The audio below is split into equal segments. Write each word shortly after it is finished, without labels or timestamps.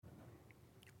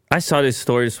I saw this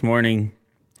story this morning.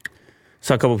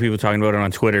 Saw a couple people talking about it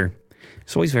on Twitter.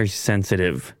 It's always a very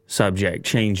sensitive subject.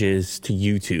 Changes to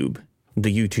YouTube,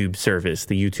 the YouTube service,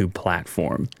 the YouTube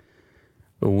platform.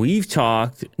 We've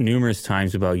talked numerous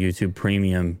times about YouTube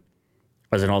Premium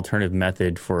as an alternative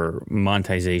method for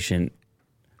monetization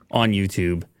on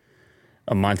YouTube,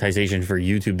 a monetization for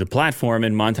YouTube, the platform,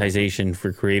 and monetization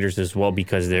for creators as well,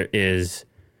 because there is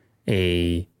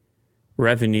a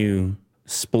revenue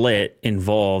split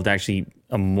involved, actually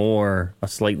a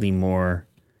slightly more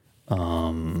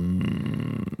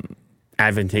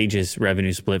advantageous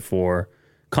revenue split for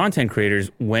content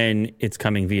creators when it's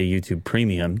coming via YouTube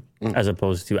Premium as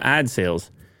opposed to ad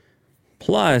sales.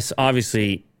 Plus,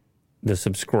 obviously, the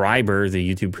subscriber,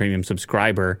 the YouTube Premium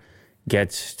subscriber,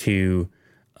 gets to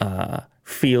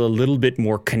feel a little bit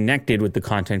more connected with the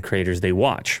content creators they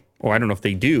watch. Or I don't know if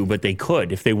they do, but they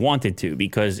could if they wanted to,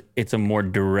 because it's a more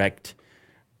direct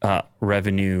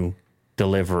revenue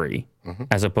delivery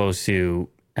as opposed to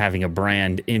having a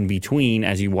brand in between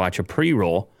as you watch a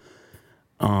pre-roll.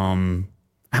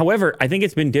 However, I think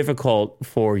it's been difficult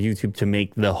for YouTube to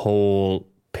make the whole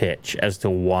pitch as to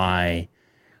why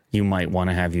you might want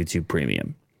to have YouTube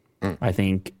Premium. I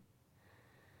think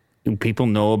people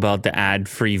know about the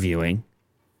ad-free viewing.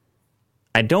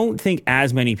 I don't think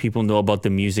as many people know about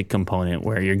the music component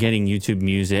where you're getting YouTube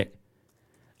Music.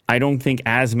 I don't think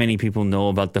as many people know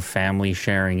about the family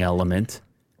sharing element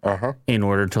in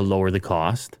order to lower the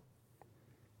cost.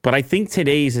 But I think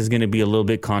today's is going to be a little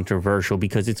bit controversial,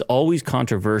 because it's always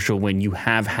controversial when you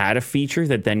have had a feature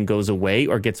that then goes away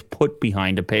or gets put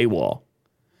behind a paywall.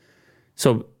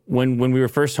 So when we were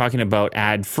first talking about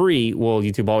ad-free, well,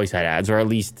 YouTube always had ads, or at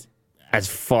least as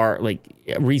far, like,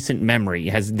 recent memory,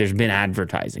 there's been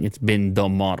advertising. It's been the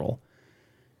model.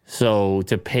 So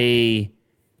to pay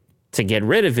to get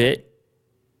rid of it,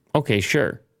 okay,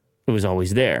 sure. It was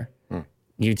always there.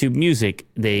 YouTube Music,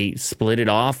 they split it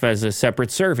off as a separate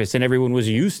service, and everyone was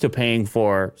used to paying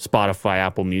for Spotify,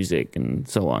 Apple Music, and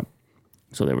so on.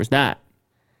 So there was that.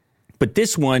 But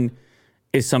this one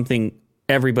is something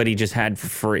everybody just had for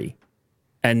free,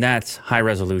 and that's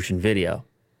high-resolution video.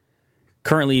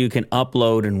 Currently, you can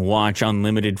upload and watch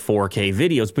unlimited 4K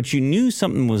videos, but you knew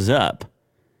something was up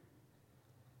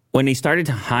when they started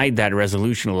to hide that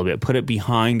resolution a little bit, put it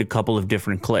behind a couple of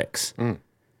different clicks.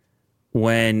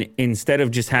 When instead of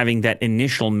just having that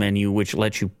initial menu, which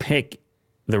lets you pick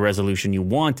the resolution you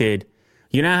wanted,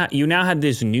 you now had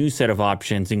this new set of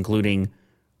options, including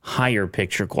higher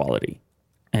picture quality.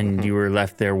 And you were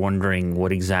left there wondering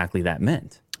what exactly that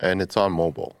meant. And it's on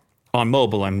mobile. On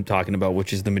mobile, I'm talking about,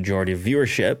 which is the majority of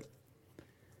viewership.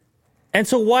 And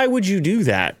so why would you do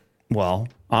that? Well,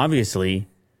 obviously,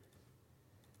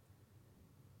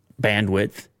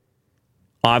 bandwidth.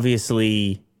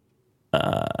 Obviously,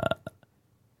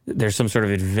 there's some sort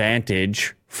of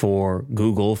advantage for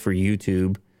Google, for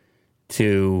YouTube,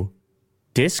 to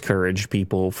discourage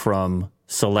people from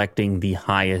selecting the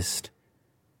highest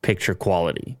picture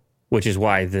quality, which is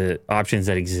why the options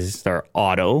that exist are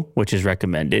auto, which is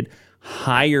recommended,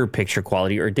 higher picture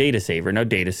quality, or data saver. Now,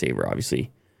 data saver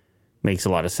obviously makes a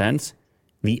lot of sense.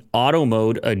 The auto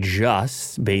mode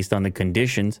adjusts based on the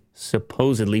conditions,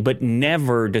 supposedly, but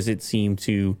never does it seem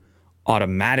to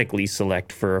automatically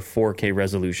select for a 4K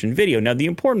resolution video. Now, the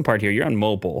important part here, you're on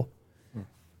mobile.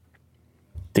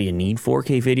 Do you need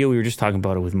 4K video? We were just talking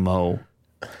about it with Mo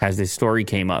as this story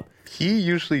came up. He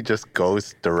usually just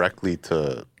goes directly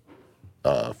to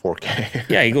 4K.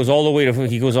 Yeah, he goes all the way to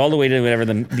whatever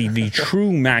the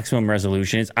true maximum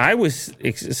resolution is. I was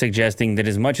suggesting that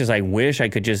as much as I wish I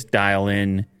could just dial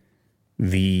in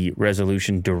the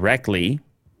resolution directly,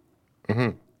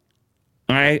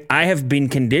 I have been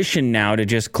conditioned now to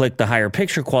just click the higher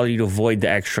picture quality to avoid the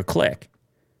extra click.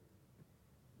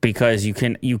 Because you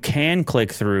can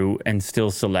click through and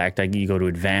still select, like you go to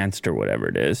advanced or whatever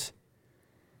it is.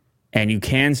 And you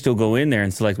can still go in there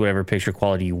and select whatever picture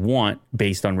quality you want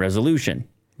based on resolution.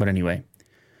 But anyway,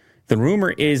 the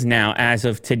rumor is now, as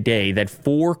of today, that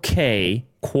 4K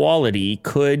quality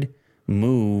could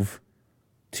move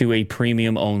to a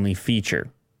premium-only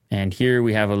feature. And here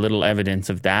we have a little evidence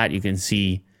of that. You can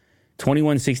see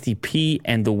 2160p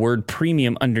and the word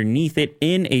premium underneath it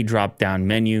in a drop-down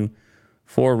menu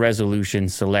for resolution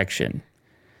selection.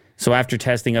 So after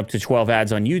testing up to 12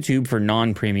 ads on YouTube for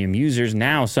non-premium users,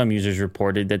 now some users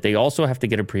reported that they also have to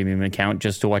get a premium account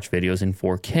just to watch videos in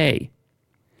 4K.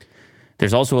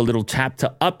 There's also a little tap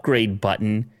to upgrade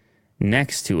button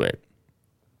next to it.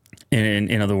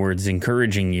 In other words,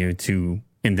 encouraging you to,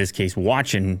 in this case,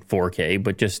 watch in 4K,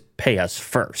 but just pay us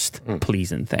first,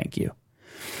 please and thank you.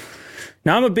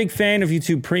 Now, I'm a big fan of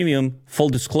YouTube Premium. Full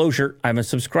disclosure, I'm a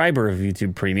subscriber of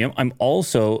YouTube Premium. I'm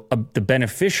also the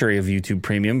beneficiary of YouTube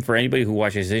Premium for anybody who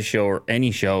watches this show or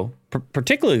any show,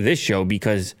 particularly this show,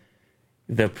 because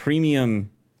the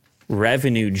premium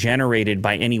revenue generated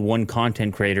by any one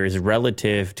content creator is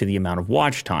relative to the amount of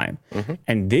watch time.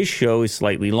 And this show is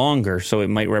slightly longer, so it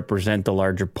might represent the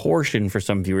larger portion for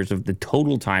some viewers of the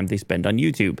total time they spend on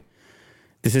YouTube.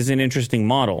 This is an interesting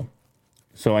model.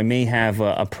 So I may have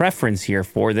a preference here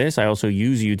for this. I also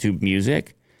use YouTube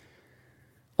Music,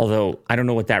 although I don't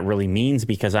know what that really means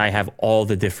because I have all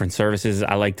the different services.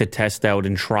 I like to test out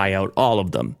and try out all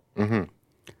of them.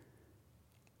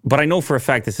 But I know for a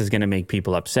fact this is going to make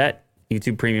people upset.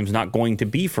 YouTube Premium is not going to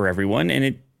be for everyone, and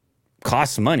it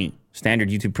costs money. Standard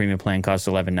YouTube Premium plan costs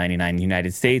 $11.99 in the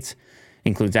United States,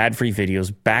 includes ad-free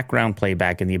videos, background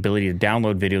playback, and the ability to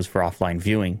download videos for offline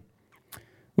viewing.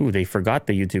 Ooh, they forgot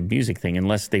the YouTube Music thing,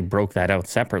 unless they broke that out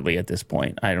separately at this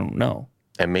point. I don't know.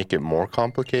 And make it more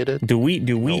complicated? Do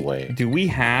we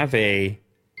have a...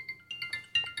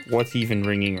 What's even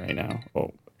ringing right now?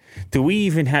 Oh. Do we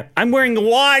even have... I'm wearing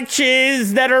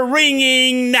watches that are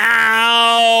ringing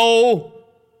now!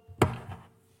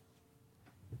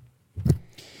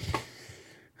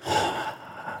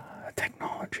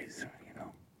 Technologies, you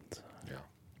know. Yeah.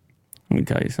 Let me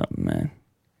tell you something, man.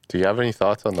 Do you have any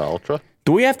thoughts on the Ultra?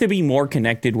 Do we have to be more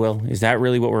connected, Will? Is that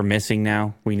really what we're missing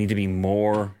now? We need to be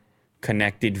more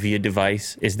connected via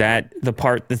device. Is that the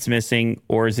part that's missing,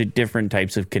 or is it different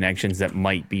types of connections that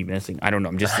might be missing? I don't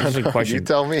know. It's just a question. You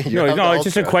tell me. No, it's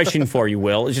just a question for you,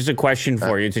 Will. It's just a question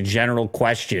for you. It's a general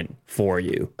question for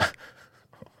you.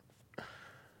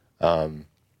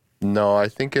 No, I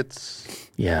think it's...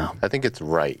 Yeah. I think it's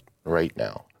right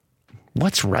now.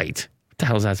 What's right? What the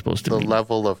hell is that supposed to The mean?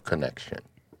 level of connection.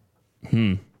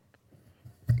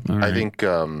 I think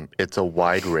it's a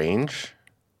wide range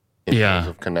in terms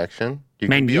of connection. You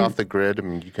can be off the grid. I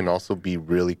mean, you can also be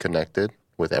really connected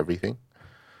with everything.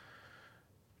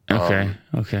 Okay.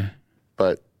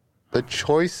 But the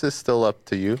choice is still up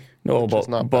to you. No,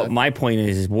 but my point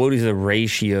is, what is the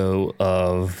ratio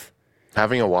of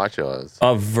having a watch OS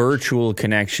of virtual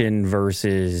connection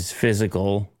versus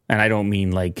physical? And I don't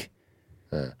mean like,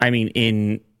 I mean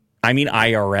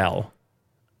IRL.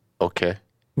 Okay.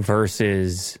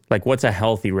 Versus, like, what's a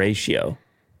healthy ratio?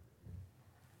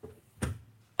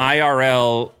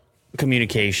 IRL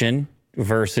communication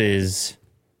versus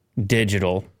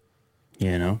digital,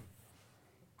 you know?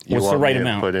 What's the right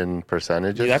amount? Put in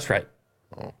percentages? Yeah, that's right.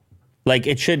 Oh. Like,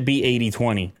 it should be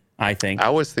 80-20, I think. I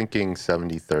was thinking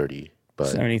 70-30. But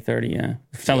 70-30, yeah.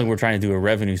 It sounds like we're trying to do a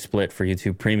revenue split for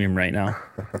YouTube Premium right now.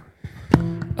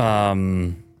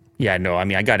 Yeah, no, I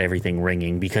mean, I got everything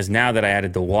ringing because now that I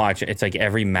added the watch, it's like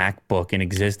every MacBook in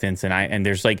existence, and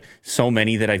there's like so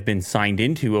many that I've been signed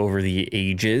into over the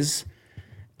ages.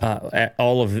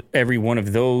 Every one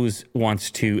of those wants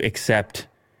to accept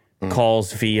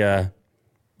calls via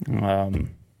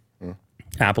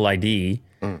Apple ID,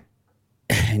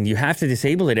 and you have to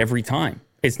disable it every time.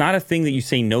 It's not a thing that you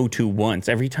say no to once.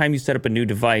 Every time you set up a new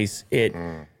device, it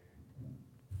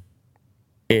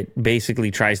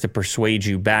basically tries to persuade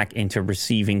you back into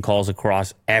receiving calls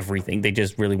across everything. They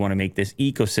just really want to make this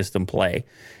ecosystem play.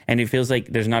 And it feels like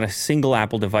there's not a single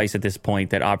Apple device at this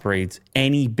point that operates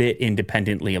any bit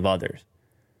independently of others.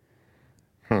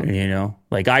 You know?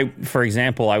 Like for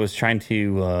example, I was trying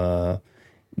to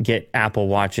get Apple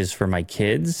Watches for my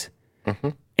kids.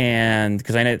 And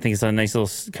because I think it's a nice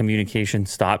little communication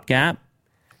stopgap.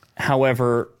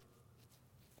 However,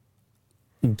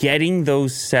 getting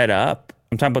those set up,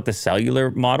 I'm talking about the cellular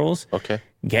models. Okay.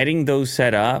 Getting those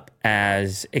set up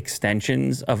as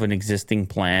extensions of an existing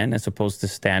plan as opposed to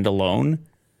standalone.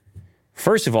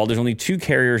 First of all, there's only 2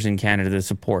 carriers in Canada that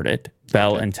support it,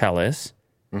 Bell and TELUS.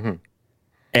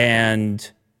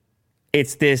 And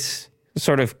it's this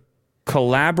sort of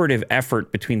collaborative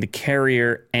effort between the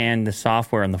carrier and the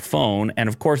software on the phone. And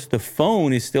of course, the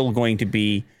phone is still going to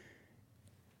be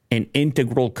an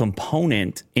integral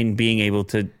component in being able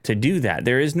to do that.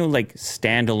 There is no like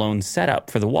standalone setup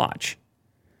for the watch.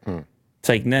 It's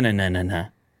like, no.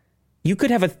 You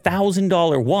could have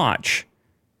 $1,000 watch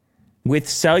with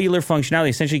cellular functionality.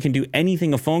 Essentially, you can do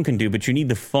anything a phone can do, but you need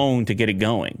the phone to get it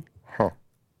going.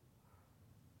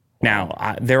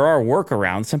 Now, there are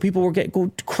workarounds. Some people will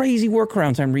go crazy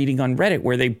workarounds I'm reading on Reddit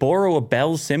where they borrow a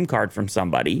Bell SIM card from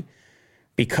somebody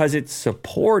because it's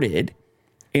supported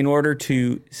in order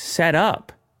to set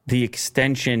up the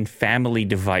extension family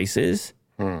devices.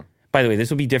 By the way, this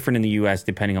will be different in the US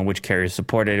depending on which carrier is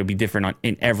supported. It'll be different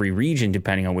in every region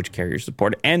depending on which carrier is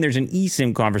supported. And there's an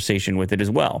eSIM conversation with it as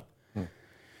well.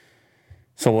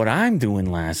 So what I'm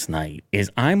doing last night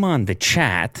is I'm on the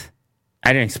chat.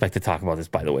 I didn't expect to talk about this,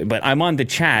 by the way, but I'm on the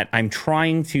chat. I'm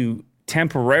trying to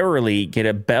temporarily get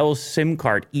a Bell SIM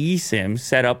card eSIM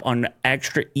set up on an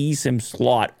extra eSIM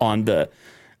slot on the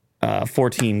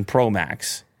 14 Pro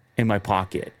Max in my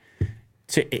pocket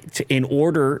in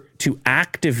order to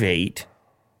activate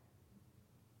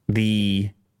the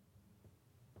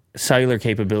cellular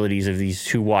capabilities of these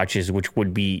two watches, which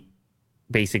would be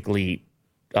basically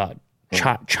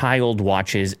child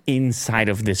watches inside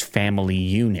of this family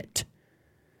unit.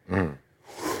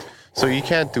 So you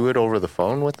can't do it over the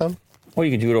phone with them? Well,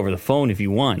 you can do it over the phone if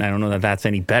you want. I don't know that that's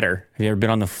any better. Have you ever been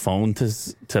on the phone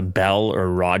to Bell or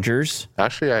Rogers?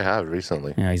 Actually, I have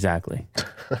recently. Yeah, exactly.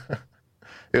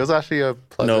 It was actually a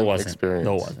pleasant experience.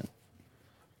 No, it wasn't.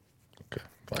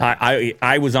 Okay,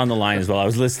 I was on the line as well. I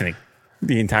was listening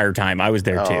the entire time. I was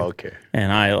there too. Oh, okay.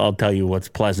 And I'll tell you what's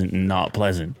pleasant and not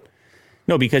pleasant.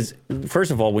 No, because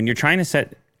first of all, when you're trying to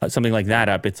set something like that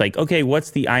up, it's like, okay,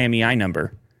 what's the IMEI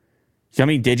number? See how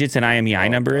many digits an IMEI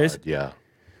number is? Yeah.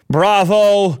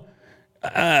 Bravo.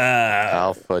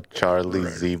 Alpha, Charlie,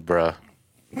 Zebra.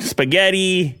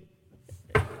 Spaghetti.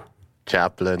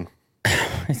 Chaplin.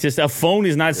 It's just a phone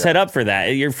is not set up for that.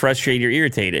 You're frustrated. You're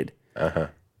irritated.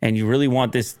 And you really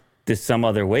want this some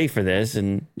other way for this.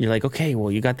 And you're like, okay,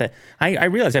 well, you got that. I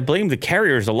realize I blame the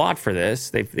carriers a lot for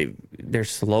this. They're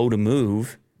slow to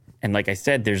move. And like I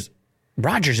said,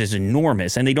 Rogers is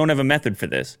enormous and they don't have a method for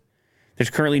this. There's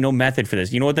currently no method for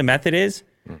this. You know what the method is?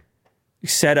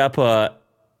 Set up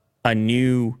a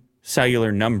new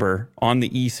cellular number on the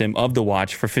eSIM of the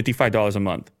watch for $55 a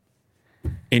month.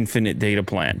 Infinite data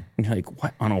plan. And you're like,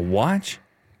 what? On a watch?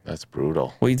 That's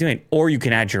brutal. What are you doing? Or you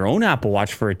can add your own Apple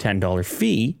Watch for a $10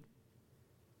 fee.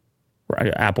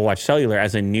 Apple Watch Cellular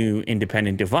as a new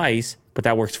independent device, but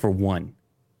that works for one.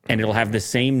 And it'll have the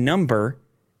same number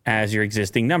as your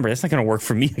existing number. That's not going to work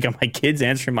for me. I got my kids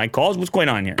answering my calls. What's going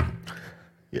on here?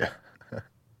 Yeah.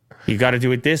 You got to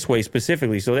do it this way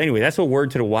specifically. So anyway, that's a word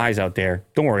to the wise out there.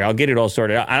 Don't worry, I'll get it all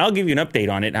sorted out. And I'll give you an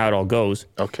update on it, how it all goes.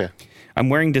 Okay. I'm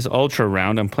wearing this Ultra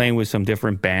round. I'm playing with some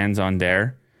different bands on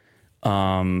there.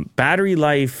 Battery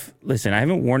life, listen, I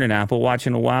haven't worn an Apple Watch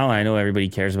in a while. I know everybody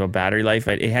cares about battery life.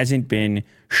 It hasn't been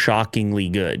shockingly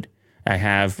good. I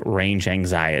have range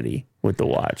anxiety with the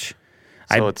watch.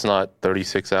 So it's not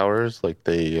 36 hours like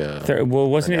they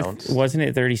wasn't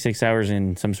it 36 hours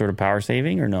in some sort of power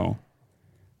saving or no?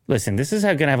 Listen, this is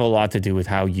going to have a lot to do with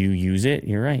how you use it.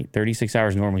 You're right. 36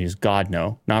 hours normally is God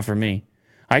no, not for me.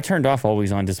 I turned off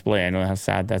always on display. I know how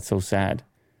sad. That's so sad.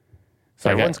 So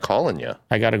everyone's calling you.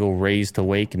 I got to go raise to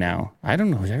wake now. I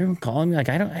don't know. Is everyone calling me? Like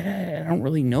I don't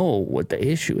really know what the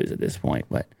issue is at this point.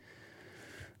 But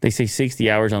they say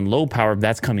 60 hours on low power.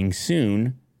 That's coming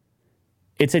soon.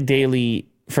 It's a daily.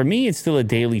 For me, it's still a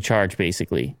daily charge.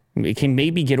 Basically, it can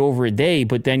maybe get over a day,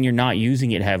 but then you're not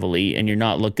using it heavily, and you're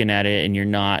not looking at it, and you're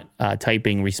not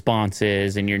typing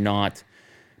responses, and you're not.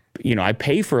 I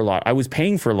pay for a lot. I was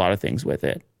paying for a lot of things with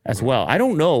it as well. I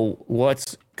don't know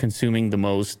what's consuming the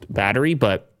most battery,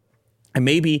 but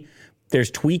maybe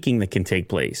there's tweaking that can take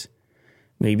place.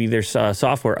 Maybe there's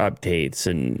software updates,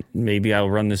 and maybe I'll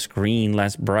run the screen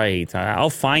less bright. I'll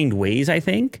find ways, I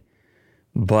think,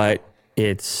 but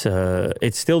it's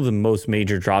still the most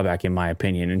major drawback in my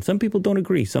opinion. And some people don't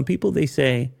agree. Some people, they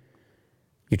say,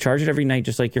 you charge it every night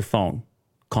just like your phone.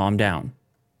 Calm down.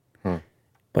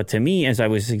 But to me, as I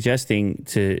was suggesting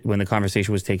when the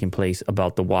conversation was taking place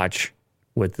about the watch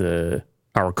with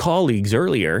our colleagues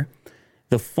earlier,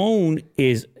 the phone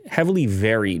is heavily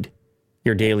varied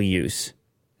your daily use.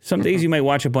 Some days you might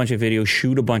watch a bunch of video,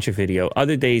 shoot a bunch of video.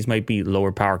 Other days might be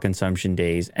lower power consumption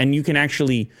days. And you can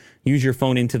actually use your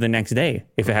phone into the next day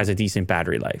if it has a decent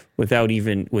battery life without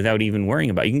even worrying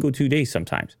about it. You can go 2 days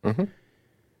sometimes.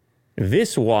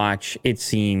 This watch, it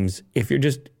seems, if you're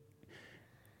just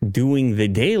doing the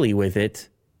daily with it,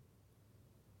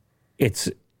 it's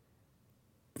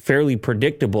fairly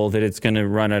predictable that it's going to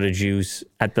run out of juice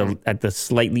at the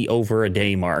slightly over a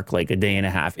day mark, like a day and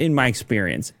a half, in my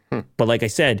experience. But like I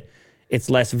said, it's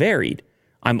less varied.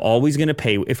 I'm always going to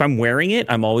pay. If I'm wearing it,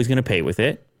 I'm always going to pay with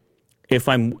it. If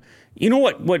I'm,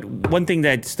 what one thing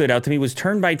that stood out to me was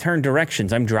turn-by-turn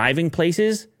directions. I'm driving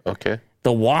places. Okay.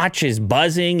 The watch is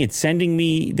buzzing. It's sending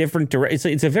me different directions.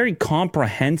 It's a very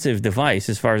comprehensive device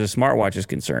as far as a smartwatch is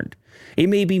concerned. It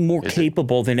may be more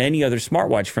capable than any other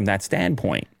smartwatch from that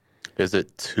standpoint. Is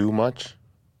it too much?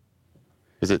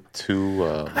 Is it too?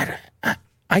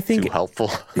 I think too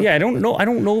helpful. Yeah, I don't know. I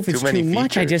don't know if it's too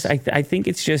much. Features. I think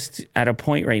it's just at a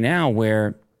point right now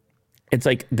where it's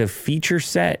like the feature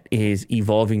set is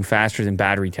evolving faster than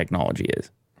battery technology is,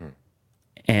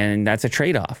 and that's a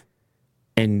trade-off.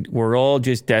 And we're all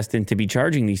just destined to be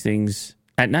charging these things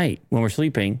at night when we're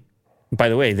sleeping. By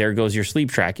the way, there goes your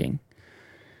sleep tracking.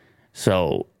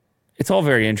 So it's all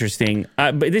very interesting.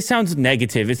 But this sounds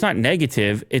negative. It's not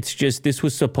negative. It's just this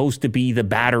was supposed to be the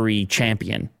battery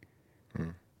champion.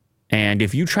 And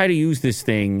if you try to use this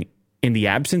thing in the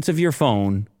absence of your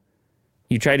phone,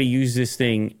 you try to use this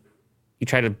thing,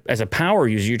 as a power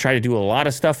user, you try to do a lot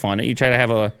of stuff on it. You try to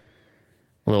have a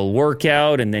little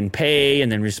workout and then pay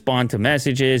and then respond to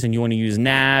messages, and you want to use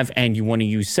nav and you want to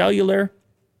use cellular,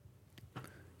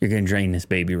 you're going to drain this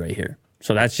baby right here.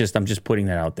 So I'm just putting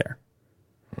that out there.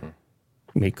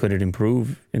 Could it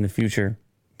improve in the future?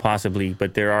 Possibly,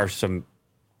 but there are some,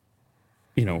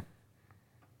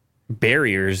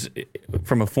 barriers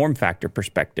from a form factor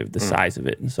perspective, the size of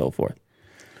it and so forth.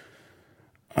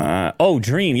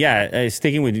 Dream. Yeah.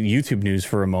 Sticking with YouTube news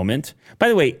for a moment. By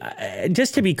the way,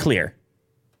 just to be clear,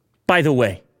 I'm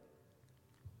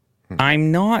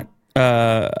not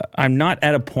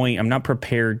at a point, I'm not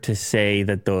prepared to say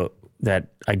that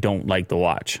I don't like the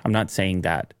watch. I'm not saying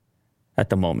that at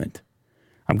the moment.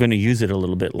 I'm going to use it a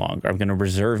little bit longer. I'm going to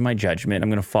reserve my judgment. I'm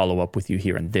going to follow up with you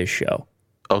here on this show.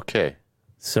 Okay.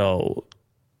 So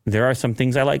there are some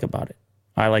things I like about it.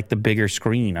 I like the bigger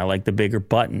screen. I like the bigger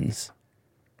buttons.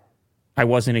 I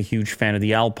wasn't a huge fan of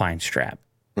the Alpine strap.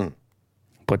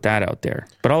 Put that out there.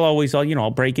 But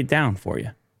I'll break it down for you.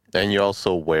 And you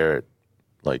also wear it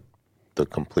like the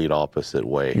complete opposite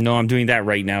way. No, I'm doing that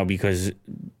right now because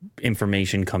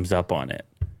information comes up on it.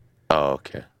 Oh,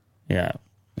 okay. Yeah.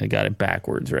 I got it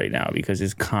backwards right now because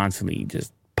it's constantly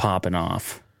just popping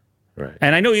off. Right.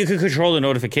 And I know you can control the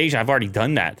notification. I've already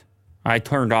done that. I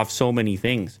turned off so many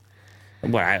things.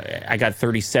 Well, I got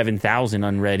 37,000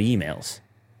 unread emails.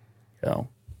 So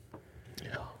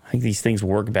yeah. I think these things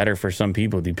work better for some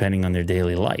people depending on their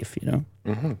daily life,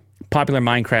 Mm-hmm. Popular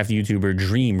Minecraft YouTuber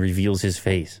Dream reveals his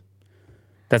face.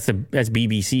 That's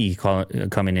BBC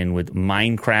coming in with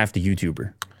Minecraft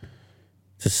YouTuber.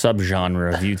 It's a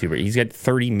subgenre of YouTuber. He's got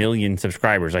 30 million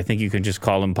subscribers. I think you could just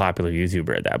call him popular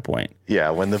YouTuber at that point.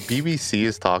 Yeah, when the BBC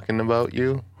is talking about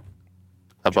you,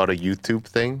 about a YouTube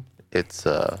thing, it's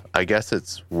I guess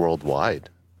it's worldwide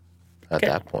at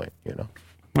that point,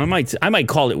 I might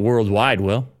call it worldwide,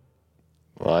 Will.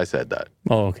 Well, I said that.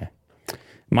 Oh, okay.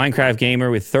 Minecraft gamer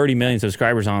with 30 million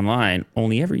subscribers online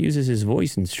only ever uses his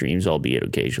voice in streams, albeit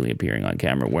occasionally appearing on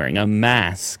camera wearing a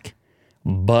mask.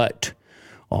 But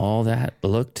all that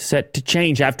looked set to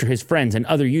change after his friends and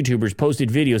other YouTubers posted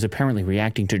videos apparently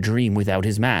reacting to Dream without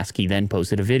his mask. He then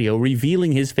posted a video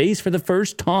revealing his face for the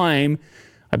first time.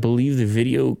 I believe the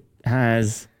video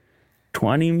has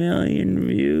 20 million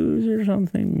views or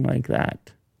something like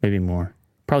that. Maybe more.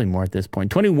 Probably more at this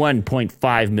point.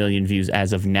 21.5 million views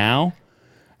as of now.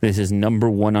 This is number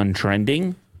one on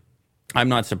trending. I'm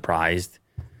not surprised.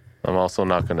 I'm also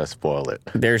not going to spoil it.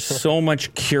 There's so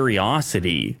much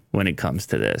curiosity when it comes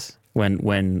to this.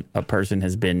 When a person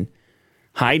has been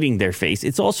hiding their face,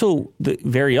 it's also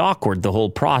very awkward, the whole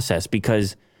process,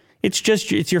 because it's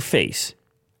your face.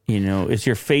 It's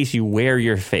your face. You wear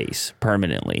your face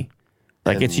permanently.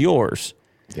 It's yours.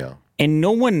 Yeah. And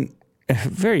no one,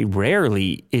 very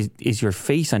rarely, is your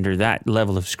face under that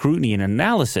level of scrutiny and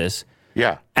analysis.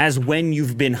 Yeah. As when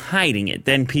you've been hiding it.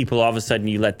 Then people, all of a sudden,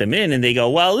 you let them in and they go,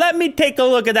 well, let me take a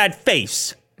look at that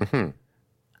face. Mm-hmm.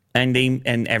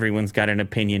 And everyone's got an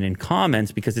opinion in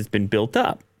comments because it's been built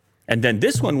up. And then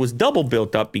this one was double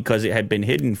built up because it had been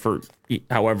hidden for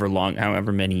however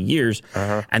many years.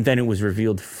 Uh-huh. And then it was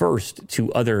revealed first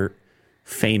to other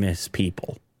famous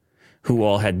people who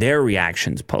all had their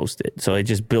reactions posted. So it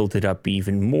just built it up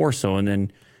even more so. And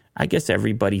then I guess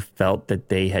everybody felt that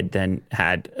they had then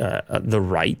had the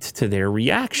right to their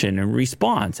reaction and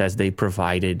response as they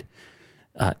provided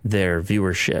their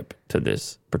viewership to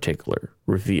this particular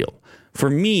reveal. For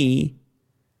me,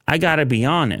 I got to be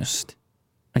honest.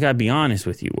 I got to be honest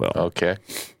with you, Will. Okay.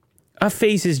 A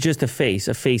face is just a face.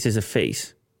 A face is a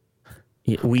face.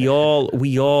 We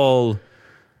all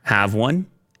have one,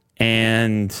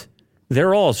 and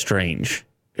they're all strange.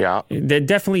 Yeah.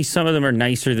 Definitely some of them are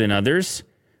nicer than others.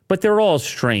 But they're all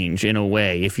strange in a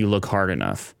way if you look hard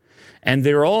enough. And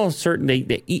they're all certain,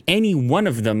 any one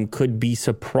of them could be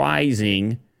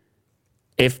surprising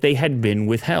if they had been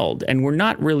withheld. And we're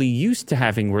not really used to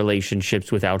having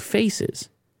relationships without faces.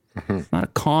 Mm-hmm. It's not a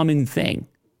common thing.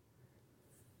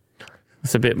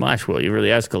 It's a bit much, Will. You really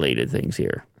escalated things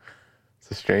here.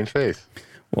 It's a strange face.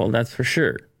 Well, that's for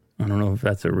sure. I don't know if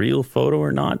that's a real photo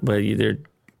or not, but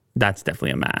that's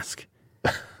definitely a mask.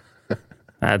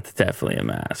 That's definitely a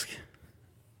mask.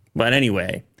 But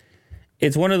anyway,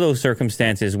 it's one of those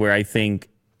circumstances where I think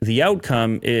the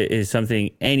outcome is something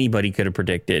anybody could have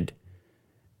predicted.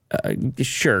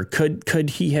 Sure, could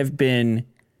he have been?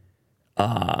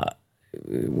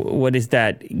 What is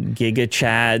that Giga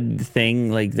Chad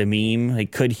thing? Like the meme?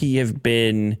 Like, could he have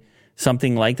been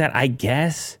something like that? I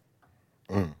guess.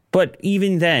 But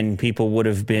even then, people would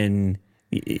have been.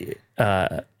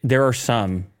 There are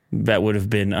some that would have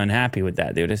been unhappy with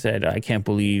that. They would have said, "I can't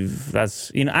believe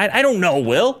that's." I don't know,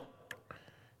 Will.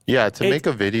 Yeah, to make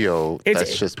a video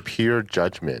that's just pure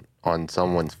judgment on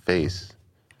someone's face,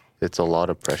 it's a lot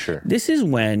of pressure. This is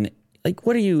when, like,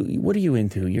 what are you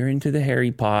into? You're into the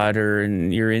Harry Potter,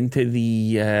 and you're into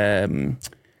the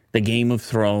Game of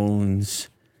Thrones.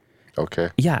 Okay.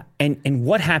 Yeah, and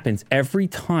what happens every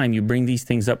time you bring these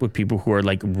things up with people who are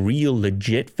like real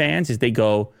legit fans is they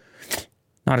go,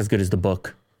 not as good as the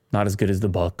book, not as good as the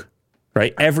book,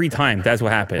 right? Every time that's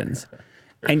what happens.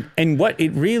 And what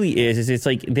it really is it's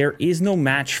like there is no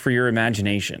match for your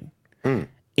imagination.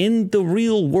 In the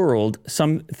real world,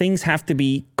 some things have to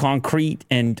be concrete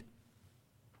and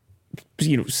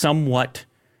somewhat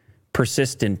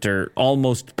persistent or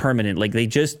almost permanent. Like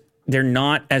they're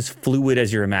not as fluid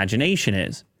as your imagination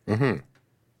is.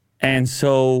 And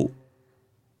so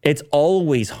it's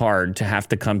always hard to have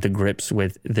to come to grips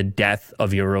with the death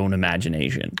of your own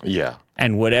imagination. Yeah.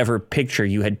 And whatever picture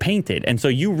you had painted. And so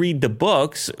you read the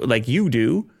books like you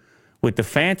do with the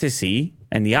fantasy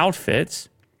and the outfits,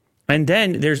 and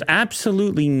then there's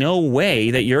absolutely no way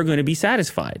that you're going to be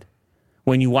satisfied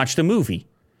when you watch the movie.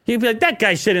 You'd be like, that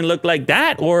guy shouldn't look like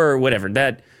that, or whatever.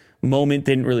 That moment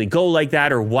didn't really go like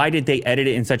that, or why did they edit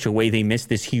it in such a way they missed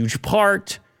this huge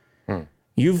part?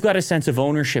 You've got a sense of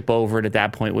ownership over it at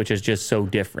that point, which is just so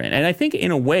different. And I think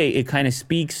in a way it kind of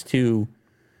speaks to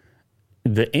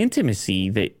the intimacy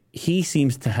that he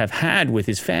seems to have had with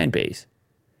his fan base.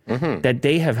 That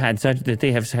they have had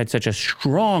such a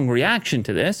strong reaction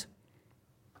to this,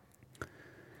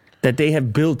 that they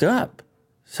have built up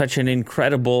such an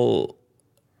incredible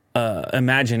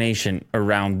imagination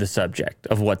around the subject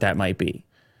of what that might be.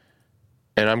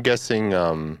 And I'm guessing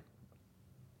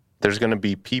there's going to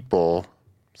be people,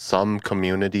 some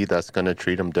community that's going to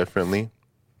treat him differently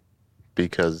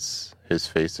because his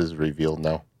face is revealed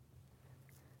now.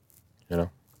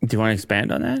 Do you want to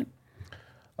expand on that?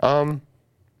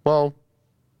 Well,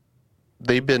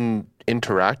 they've been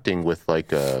interacting with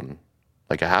like a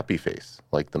happy face,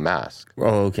 like the mask.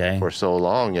 Oh, okay. For so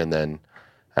long, and then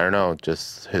I don't know,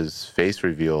 just his face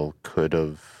reveal could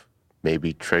have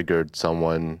maybe triggered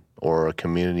someone or a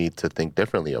community to think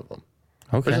differently of him.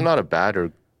 Okay. It's not a bad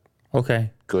or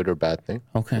good or bad thing.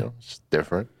 Okay. It's just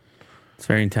different. It's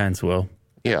very intense, Will.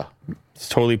 Yeah. It's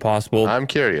totally possible. I'm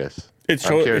curious. It's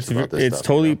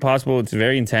totally possible. It's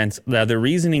very intense. The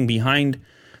reasoning behind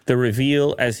the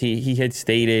reveal, as he had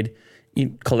stated,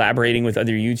 collaborating with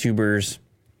other YouTubers,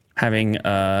 having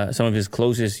some of his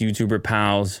closest YouTuber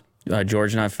pals,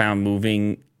 George Not Found,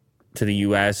 moving to the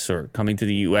U.S. or coming to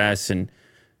the U.S. and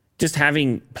just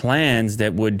having plans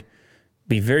that would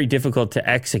be very difficult to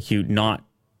execute, not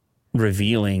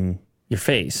revealing your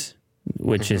face,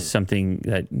 which is something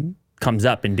that comes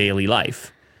up in daily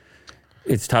life.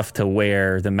 It's tough to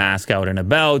wear the mask out and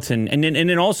about, and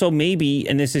then also maybe,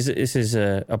 and this is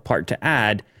a part to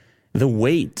add, the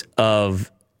weight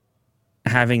of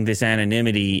having this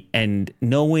anonymity and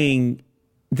knowing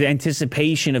the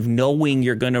anticipation of knowing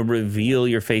you're going to reveal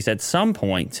your face at some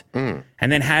point, and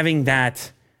then having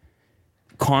that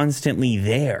constantly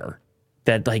there.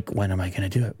 That like, when am I going to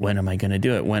do it? When am I going to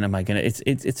do it? When am I going to?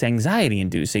 It's anxiety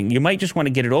inducing. You might just want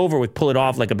to get it over with, pull it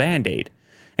off like a Band-Aid,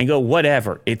 and go,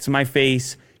 whatever. It's my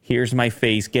face. Here's my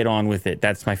face. Get on with it.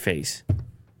 That's my face.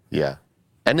 Yeah,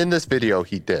 and in this video,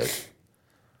 he did.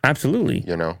 Absolutely.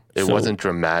 It wasn't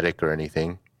dramatic or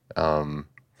anything.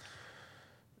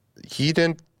 He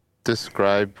didn't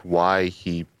describe why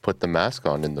he put the mask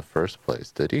on in the first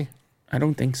place, did he? I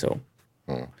don't think so.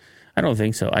 I don't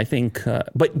think so. I think,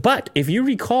 but if you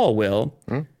recall, Will,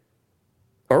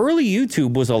 early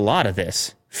YouTube was a lot of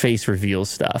this face reveal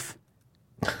stuff.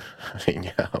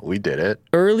 Yeah, we did it.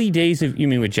 Early days of, you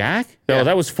mean with Jack? Yeah. Oh,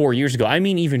 that was 4 years ago. I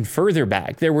mean, even further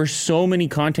back, there were so many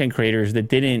content creators that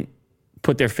didn't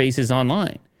put their faces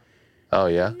online. Oh,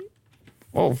 yeah?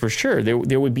 Oh, for sure.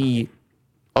 There would be...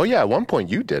 Oh, yeah, at one point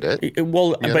you did it.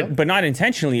 But not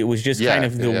intentionally. It was just kind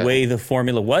of the way the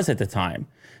formula was at the time.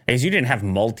 Is you didn't have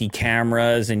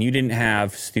multi-cameras and you didn't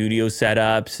have studio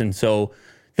setups. And so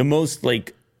the most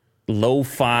like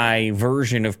lo-fi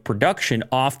version of production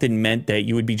often meant that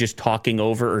you would be just talking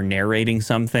over or narrating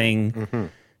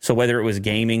something. So whether it was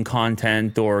gaming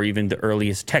content or even the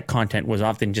earliest tech content was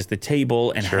often just the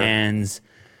table and hands.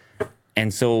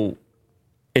 And so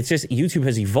it's just YouTube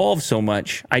has evolved so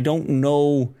much. I don't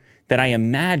know that I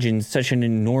imagined such an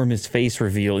enormous face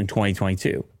reveal in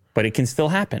 2022, but it can still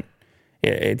happen.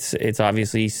 It's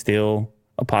obviously still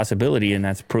a possibility, and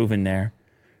that's proven there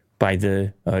by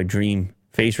the Dream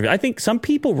face reveal. I think some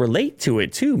people relate to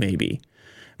it too, maybe.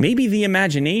 Maybe the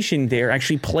imagination there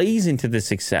actually plays into the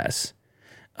success.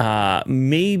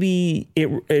 Maybe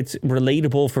it's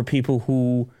relatable for people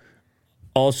who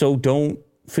also don't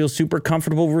feel super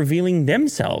comfortable revealing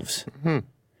themselves. Mm-hmm.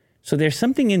 So there's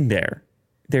something in there.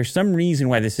 There's some reason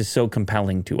why this is so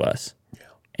compelling to us. Yeah.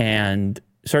 And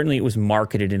certainly it was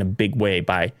marketed in a big way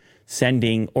by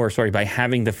by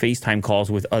having the FaceTime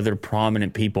calls with other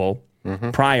prominent people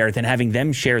prior, than having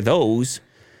them share those.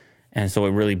 And so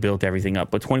it really built everything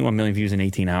up. But 21 million views in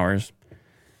 18 hours,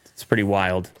 it's pretty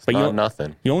wild. It's not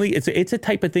nothing. It's a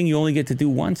type of thing you only get to do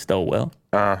once, though, Will.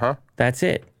 Uh-huh. That's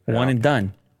it. Yeah. One and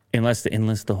done. Unless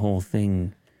the whole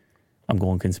thing, I'm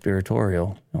going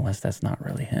conspiratorial. Unless that's not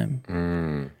really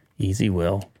him. Easy,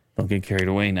 Will. Don't get carried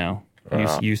away now.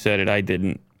 You said it. I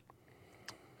didn't.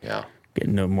 Yeah.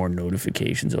 Getting no more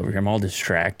notifications over here. I'm all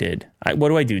distracted. What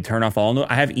do I do? Turn off all?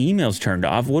 I have emails turned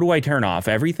off. What do I turn off?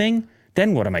 Everything?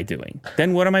 Then what am I doing?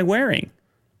 Then what am I wearing?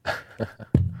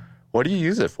 What do you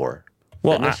use it for?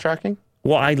 Well, fitness tracking?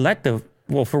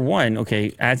 Well, for one,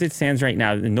 okay, as it stands right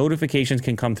now, the notifications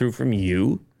can come through from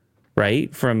you,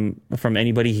 right? From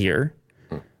anybody here.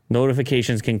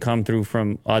 Notifications can come through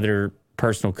from other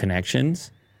personal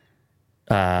connections,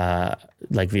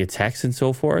 like via text and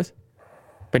so forth.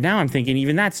 But now I'm thinking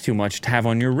even that's too much to have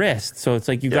on your wrist. So it's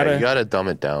like you gotta dumb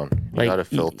it down. You gotta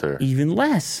filter. Even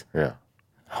less. Yeah.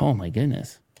 Oh my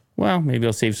goodness. Well, maybe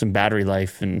I'll save some battery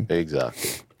life. And exactly.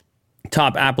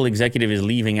 Top Apple executive is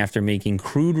leaving after making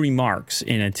crude remarks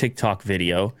in a TikTok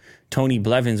video. Tony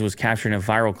Blevins was captured in a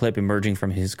viral clip emerging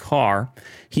from his car.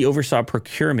 He oversaw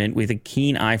procurement with a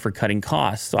keen eye for cutting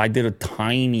costs. So I did a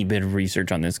tiny bit of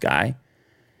research on this guy.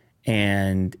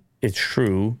 And it's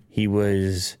true. He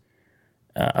was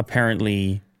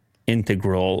apparently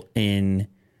integral in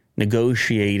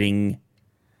negotiating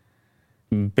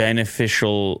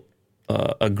beneficial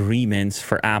agreements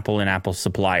for Apple and Apple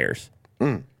suppliers,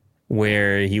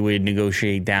 where he would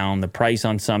negotiate down the price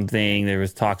on something. There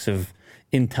was talks of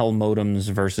Intel modems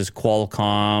versus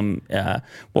Qualcomm.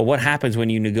 Well, what happens when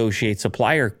you negotiate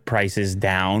supplier prices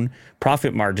down?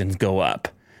 Profit margins go up.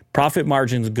 Profit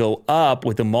margins go up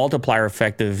with the multiplier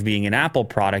effect of being an Apple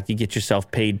product. You get yourself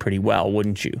paid pretty well,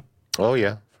 wouldn't you? Oh,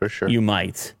 yeah, for sure. You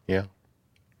might. Yeah.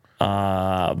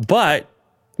 But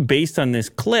based on this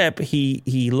clip,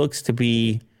 he looks to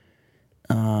be,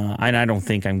 and I don't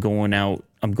think I'm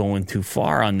going too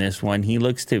far on this one. He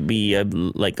looks to be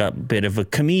like a bit of a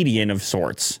comedian of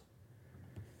sorts.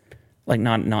 Like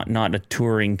not a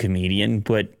touring comedian,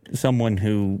 but someone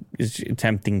who is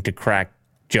attempting to crack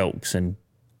jokes and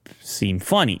seem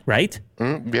funny, right?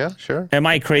 Yeah, sure. Am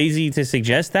I crazy to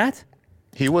suggest that?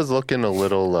 He was looking a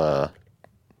little,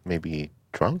 maybe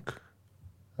drunk.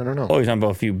 I don't know. Oh, he's on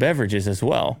about a few beverages as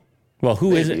well. Well,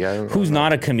 who's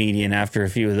not a comedian after a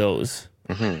few of those?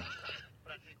 Mm-hmm.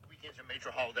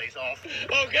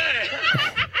 Okay.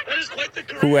 That is quite the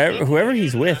whoever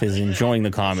he's with is enjoying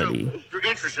the comedy. So, if you're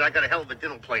interested, I got a hell of a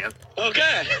dental plan.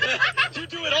 Okay. You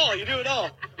do it all.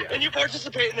 Yeah. And you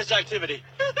participate in this activity.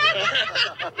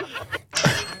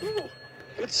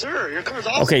 Good sir, your car's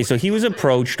awesome. Okay, so he was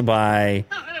approached by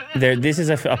this is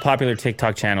a popular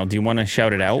TikTok channel. Do you want to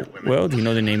shout it out? Will, do you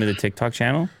know the name of the TikTok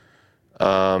channel?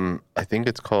 I think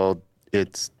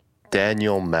it's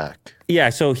Daniel Mack. Yeah,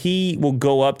 so he will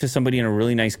go up to somebody in a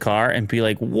really nice car and be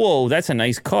like, "Whoa, that's a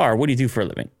nice car. What do you do for a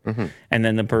living?" Mm-hmm. And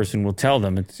then the person will tell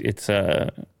them it's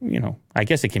I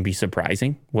guess it can be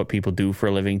surprising what people do for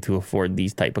a living to afford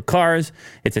these type of cars.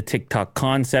 It's a TikTok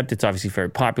concept. It's obviously very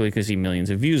popular because he millions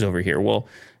of views over here. Well,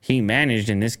 he managed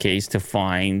in this case to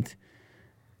find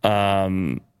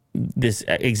this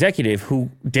executive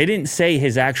who didn't say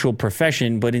his actual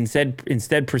profession, but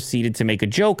instead proceeded to make a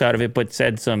joke out of it, but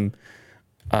said some,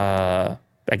 I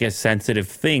guess, sensitive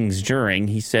things during.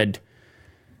 He said,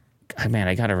 man,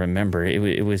 I got to remember,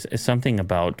 it was something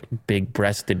about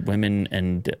big-breasted women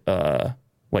and,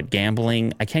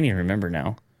 gambling? I can't even remember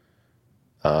now.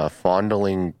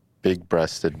 Fondling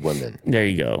big-breasted women. There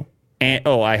you go. And,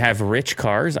 I have rich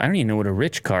cars. I don't even know what a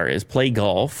rich car is. Play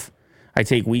golf. I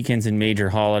take weekends and major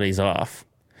holidays off.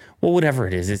 Well, whatever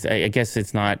it is, I guess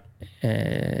it's not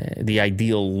the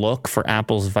ideal look for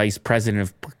Apple's vice president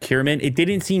of procurement. It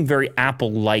didn't seem very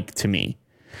Apple-like to me.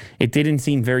 It didn't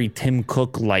seem very Tim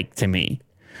Cook-like to me,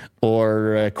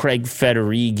 or Craig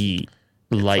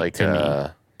Federighi-like to me.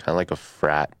 Kind of like a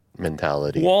frat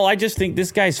mentality. Well, I just think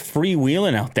this guy's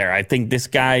freewheeling out there. I think this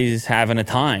guy's having a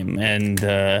time. And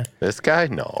This guy?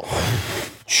 No.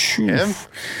 Him?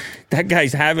 that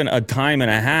guy's having a time and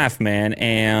a half, man.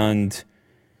 And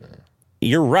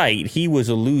you're right. He was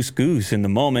a loose goose in the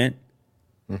moment.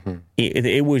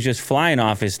 It was just flying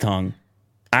off his tongue.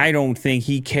 I don't think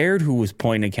he cared who was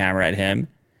pointing a camera at him.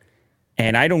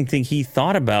 And I don't think he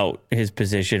thought about his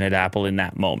position at Apple in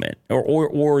that moment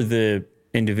or the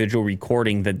individual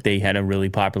recording that they had a really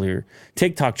popular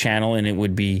TikTok channel and it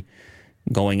would be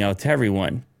going out to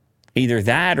everyone. Either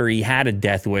that or he had a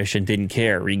death wish and didn't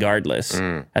care regardless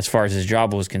as far as his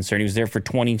job was concerned. He was there for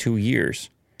 22 years.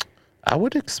 I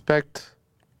would expect,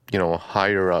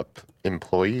 higher up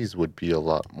employees would be a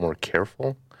lot more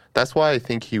careful. That's why I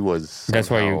think he was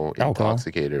somehow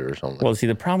intoxicated or something. Well, see,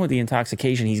 the problem with the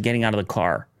intoxication, he's getting out of the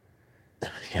car.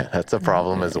 Yeah, that's a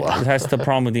problem as well. That's the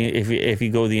problem with if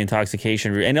you go the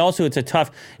intoxication route. And also,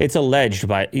 it's alleged,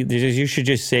 but you should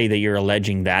just say that you're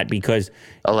alleging that because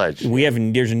Alleged.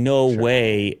 There's no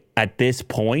way at this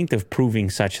point of proving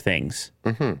such things,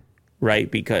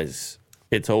 right? Because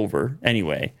it's over.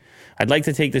 Anyway, I'd like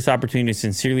to take this opportunity to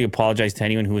sincerely apologize to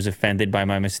anyone who was offended by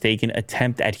my mistaken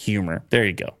attempt at humor. There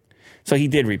you go. So he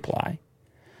did reply.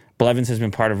 Blevins has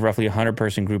been part of roughly a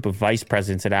 100-person group of vice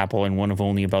presidents at Apple and one of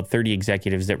only about 30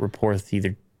 executives that report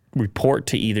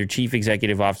to either Chief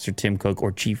Executive Officer Tim Cook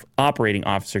or Chief Operating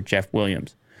Officer Jeff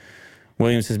Williams.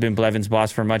 Williams has been Blevins'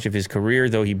 boss for much of his career,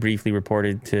 though he briefly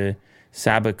reported to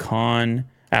Saba Khan,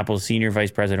 Apple's Senior Vice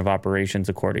President of Operations,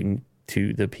 according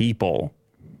to The People.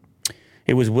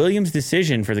 It was Williams'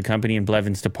 decision for the company and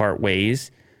Blevins to part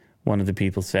ways. One of the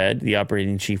people said the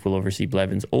operating chief will oversee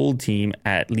Blevins' old team,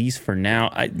 at least for now.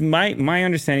 My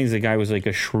understanding is the guy was like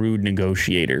a shrewd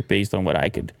negotiator based on what I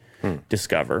could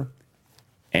discover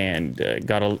and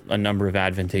got a number of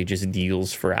advantageous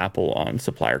deals for Apple on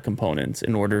supplier components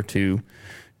in order to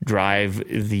drive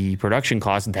the production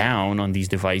costs down on these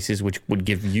devices, which would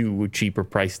give you a cheaper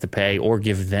price to pay or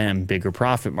give them bigger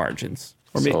profit margins.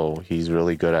 So he's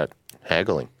really good at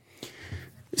haggling.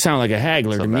 Sound like a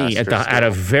haggler to me at a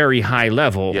very high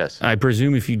level. Yes. I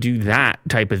presume if you do that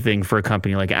type of thing for a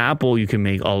company like Apple, you can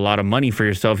make a lot of money for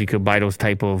yourself. You could buy those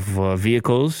type of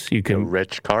vehicles. You can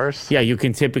rich cars. Yeah, you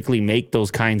can typically make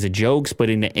those kinds of jokes, but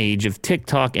in the age of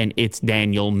TikTok and it's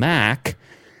Daniel Mack,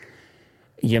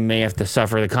 you may have to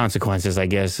suffer the consequences, I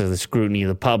guess, of the scrutiny of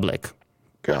the public.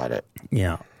 Got it.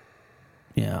 Yeah.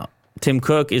 Tim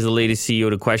Cook is the latest CEO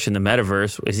to question the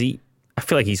metaverse. I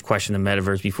feel like he's questioned the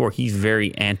metaverse before. He's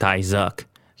very anti-Zuck.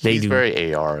 He's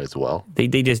very AR as well. They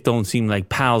just don't seem like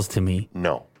pals to me.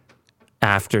 No.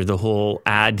 After the whole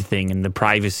ad thing and the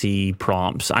privacy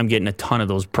prompts, I'm getting a ton of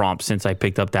those prompts since I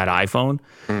picked up that iPhone.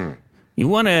 You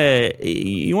want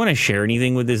to share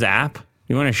anything with this app?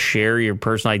 You want to share your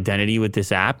personal identity with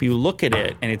this app? You look at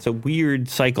it, and it's a weird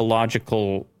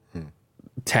psychological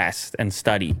test and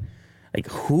study. Like,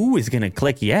 who is going to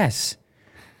click yes?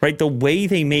 Right, the way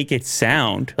they make it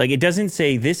sound, like it doesn't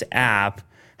say this app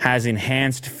has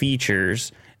enhanced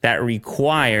features that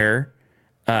require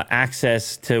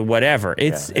access to whatever.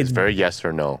 It's very yes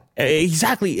or no.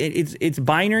 Exactly, it's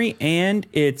binary and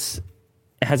it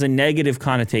has a negative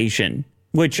connotation,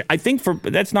 which I think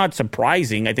that's not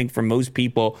surprising. I think for most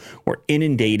people, we're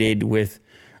inundated with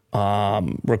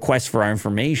requests for our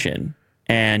information,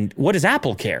 and what does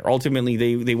Apple care?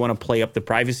 Ultimately, they want to play up the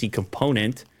privacy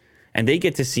component. And they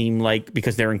get to seem like,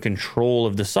 because they're in control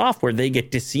of the software, they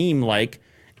get to seem like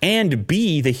and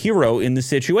be the hero in the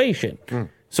situation.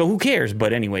 So who cares?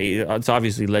 But anyway, it's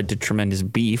obviously led to tremendous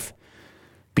beef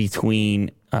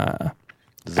between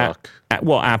Zuck.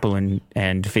 Apple and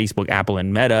Facebook, Apple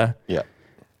and Meta. Yeah.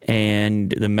 And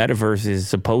the metaverse is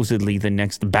supposedly the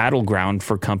next battleground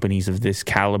for companies of this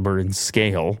caliber and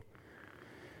scale.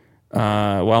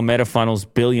 While Meta funnels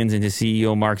billions into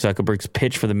CEO Mark Zuckerberg's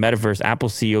pitch for the metaverse, Apple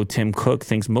CEO Tim Cook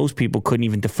thinks most people couldn't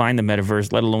even define the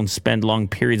metaverse, let alone spend long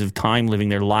periods of time living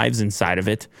their lives inside of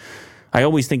it. I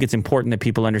always think it's important that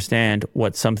people understand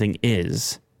what something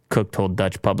is, Cook told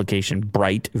Dutch publication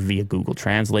Bright via Google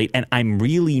Translate, and I'm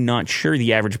really not sure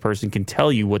the average person can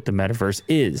tell you what the metaverse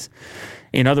is.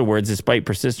 In other words, despite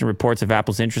persistent reports of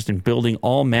Apple's interest in building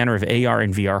all manner of AR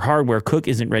and VR hardware, Cook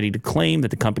isn't ready to claim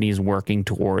that the company is working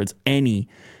towards any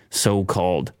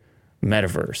so-called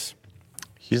metaverse.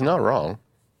 He's not wrong.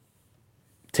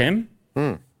 Tim?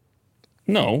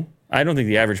 No, I don't think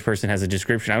the average person has a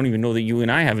description. I don't even know that you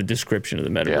and I have a description of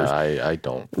the metaverse. Yeah, I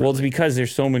don't. Well, it's because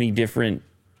there's so many different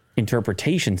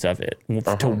interpretations of it.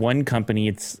 To one company,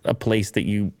 it's a place that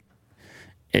you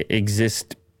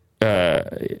exist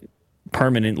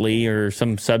permanently or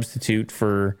some substitute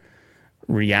for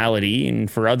reality, and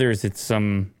for others, it's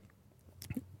some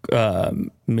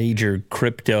major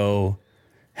crypto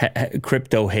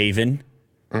haven.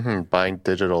 Buying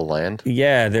digital land.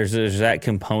 Yeah, there's that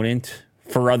component.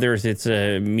 For others, it's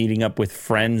meeting up with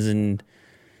friends and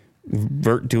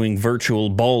doing virtual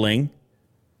bowling.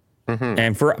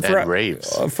 And for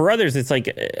raves. For others, it's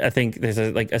like, I think there's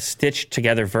a stitched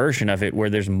together version of it where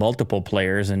there's multiple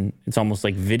players, and it's almost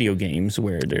like video games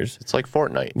where It's like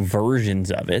Fortnite.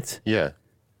 versions of it. Yeah.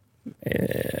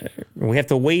 We have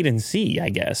to wait and see, I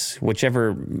guess,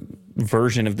 whichever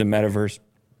version of the metaverse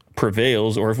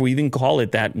prevails, or if we even call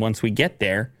it that once we get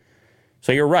there.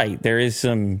 So you're right. There is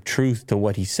some truth to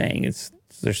what he's saying.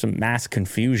 There's some mass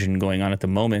confusion going on at the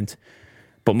moment.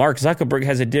 But Mark Zuckerberg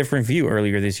has a different view.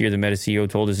 Earlier this year, the Meta CEO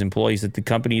told his employees that the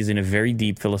company is in a very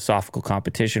deep philosophical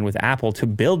competition with Apple to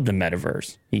build the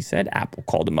metaverse. He said Apple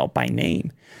called him out by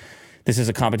name. This is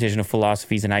a competition of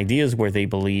philosophies and ideas where they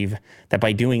believe that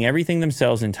by doing everything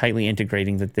themselves and tightly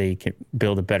integrating that they can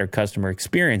build a better customer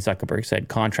experience, Zuckerberg said,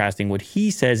 contrasting what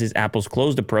he says is Apple's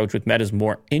closed approach with Meta's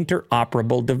more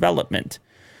interoperable development,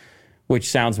 which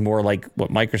sounds more like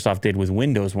what Microsoft did with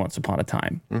Windows once upon a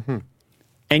time.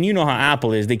 And you know how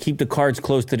Apple is. They keep the cards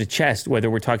close to the chest, whether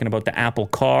we're talking about the Apple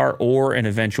Car or an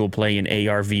eventual play in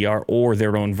AR, VR, or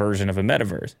their own version of a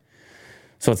metaverse.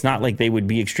 So it's not like they would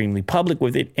be extremely public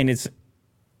with it. And it's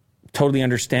totally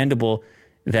understandable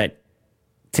that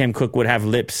Tim Cook would have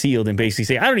lips sealed and basically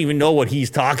say, I don't even know what he's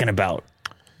talking about,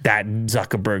 that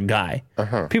Zuckerberg guy.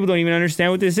 People don't even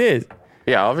understand what this is.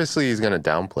 Yeah, obviously he's going to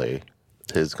downplay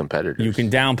his competitors. You can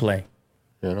downplay.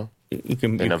 You know? You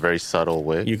can, in a very subtle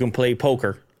way. You can play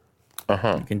poker. You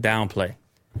can downplay.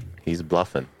 He's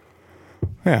bluffing.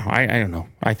 Yeah, I don't know.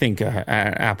 I think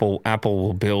Apple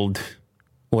will build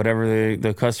whatever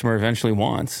the customer eventually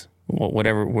wants,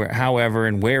 however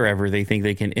and wherever they think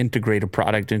they can integrate a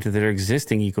product into their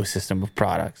existing ecosystem of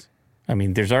products. I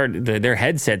mean, their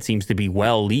headset seems to be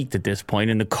well leaked at this point.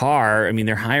 In the car, I mean,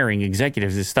 they're hiring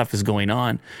executives. This stuff is going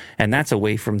on, and that's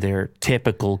away from their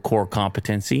typical core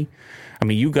competency. I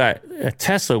mean, you got a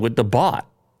Tesla with the bot,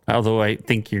 although I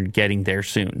think you're getting there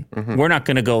soon. We're not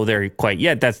going to go there quite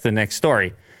yet. That's the next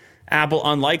story. Apple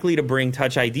unlikely to bring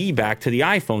Touch ID back to the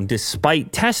iPhone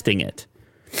despite testing it.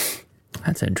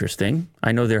 That's interesting.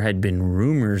 I know there had been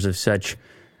rumors of such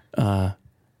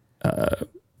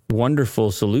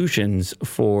wonderful solutions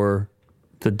for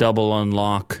the double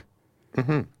unlock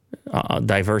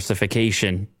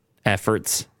diversification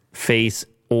efforts, Face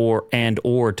or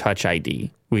Touch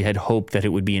ID. We had hoped that it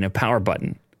would be in a power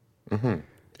button.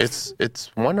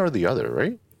 It's one or the other,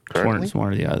 right? Currently? It's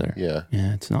one or the other. Yeah.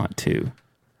 Yeah, it's not two.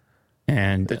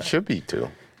 And it should be two.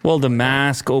 Well, the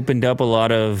mask opened up a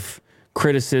lot of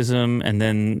criticism, and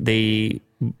then they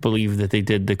believe that they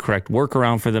did the correct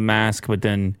workaround for the mask, but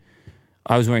then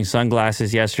I was wearing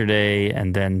sunglasses yesterday,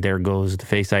 and then there goes the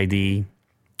Face ID.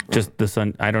 Just the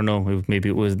sun. I don't know. Maybe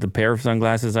it was the pair of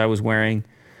sunglasses I was wearing.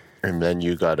 And then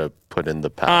you got to put in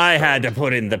the passcode. I had to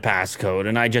put in the passcode,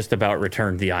 and I just about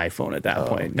returned the iPhone at that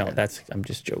point. Okay. No, I'm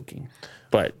just joking.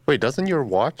 But wait, doesn't your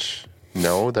watch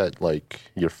know that like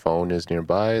your phone is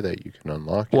nearby, that you can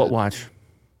unlock it? What watch?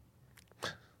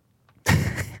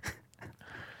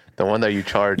 The one that you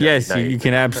charge. Yes, you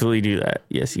can absolutely do that.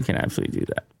 Yes, you can absolutely do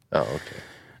that. Oh, okay.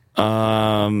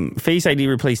 Face ID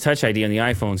replaced Touch ID on the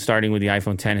iPhone, starting with the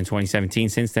iPhone 10 in 2017.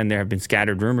 Since then, there have been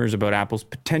scattered rumors about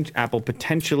Apple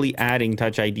potentially adding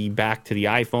Touch ID back to the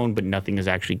iPhone, but nothing has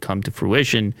actually come to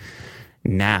fruition.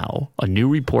 Now, a new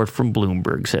report from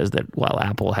Bloomberg says that while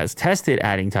Apple has tested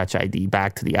adding Touch ID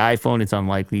back to the iPhone, it's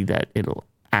unlikely that it'll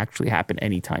actually happen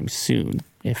anytime soon,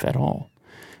 if at all.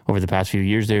 Over the past few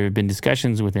years, there have been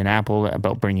discussions within Apple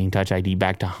about bringing Touch ID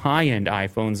back to high-end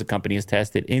iPhones. The company has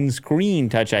tested in-screen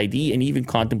Touch ID and even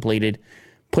contemplated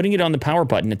putting it on the power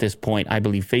button at this point. I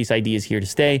believe Face ID is here to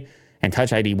stay, and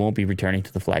Touch ID won't be returning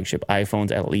to the flagship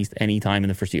iPhones at least any time in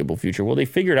the foreseeable future. Well, they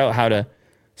figured out how to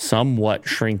somewhat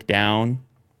shrink down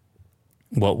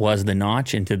what was the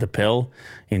notch into the pill,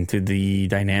 into the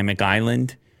dynamic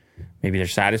island. Maybe they're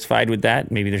satisfied with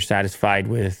that. Maybe they're satisfied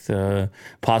with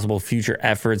possible future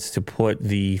efforts to put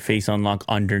the Face Unlock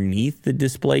underneath the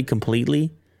display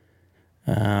completely.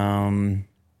 Yeah,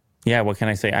 what can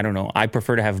I say? I don't know. I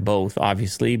prefer to have both,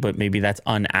 obviously, but maybe that's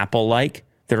un-Apple-like.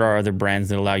 There are other brands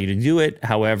that allow you to do it.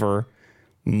 However,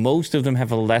 most of them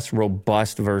have a less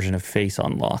robust version of Face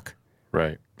Unlock.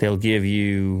 Right. They'll give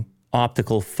you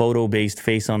optical photo-based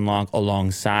Face Unlock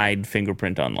alongside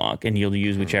fingerprint unlock, and you'll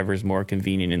use whichever is more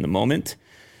convenient in the moment.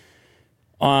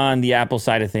 On the Apple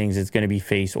side of things, it's going to be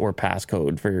Face or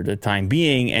passcode for the time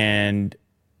being, and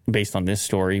based on this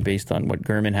story, based on what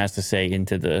Gurman has to say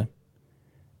into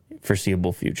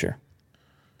foreseeable future.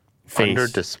 Under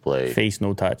display Face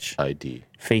no touch. ID.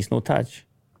 Face no touch.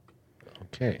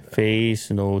 Okay. Face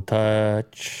no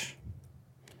touch.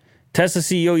 Tesla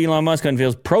CEO Elon Musk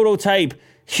unveils prototype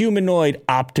humanoid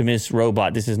Optimus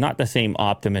robot. This is not the same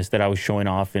Optimus that I was showing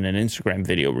off in an Instagram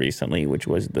video recently, which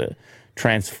was the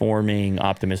transforming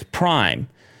Optimus Prime.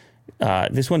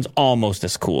 This one's almost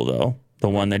as cool, though. The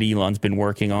one that Elon's been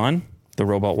working on. The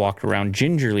robot walked around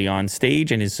gingerly on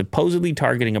stage and is supposedly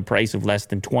targeting a price of less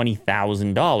than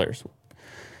 $20,000,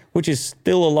 which is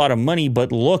still a lot of money,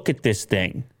 but look at this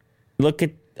thing.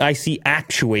 I see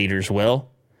actuators, Will.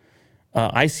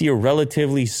 I see a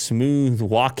relatively smooth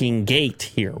walking gait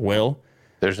here, Will.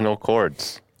 There's no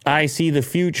cords. I see the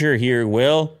future here,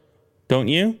 Will. Don't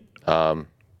you?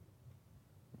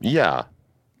 Yeah.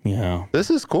 Yeah. This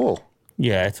is cool.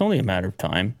 Yeah, it's only a matter of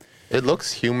time. It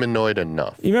looks humanoid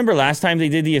enough. You remember last time they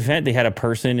did the event, they had a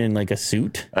person in like a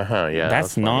suit? Yeah.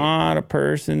 That's not a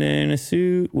person in a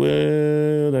suit,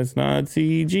 Will. That's not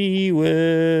CG,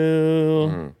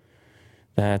 Will.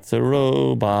 That's a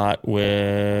robot,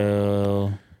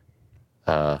 Will.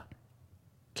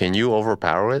 Can you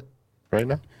overpower it right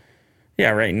now? Yeah,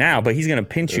 right now, but he's going to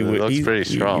pinch you. It looks pretty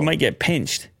strong. You might get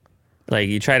pinched. Like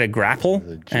you try to grapple.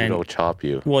 The judo chop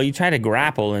you. Well, you try to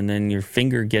grapple and then your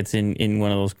finger gets in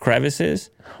one of those crevices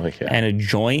and a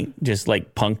joint just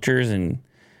like punctures. And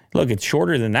look, it's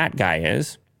shorter than that guy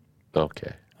is.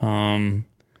 Okay.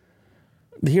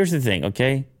 Here's the thing,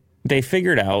 okay? They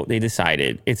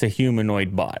decided it's a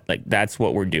humanoid bot. Like that's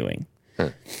what we're doing.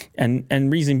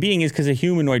 And reason being is because a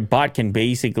humanoid bot can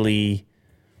basically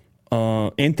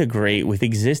integrate with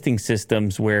existing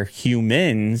systems where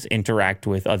humans interact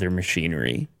with other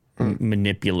machinery,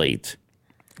 manipulate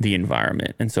the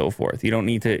environment, and so forth. You don't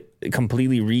need to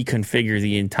completely reconfigure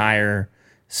the entire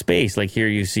space. Like here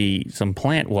you see some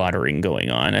plant watering going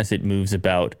on as it moves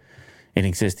about an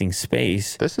existing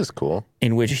space. This is cool.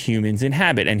 In which humans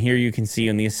inhabit. And here you can see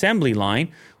on the assembly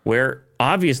line where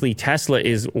obviously Tesla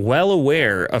is well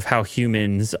aware of how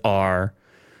humans are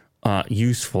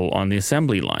useful on the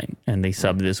assembly line, and they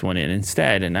subbed this one in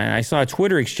instead. And I saw a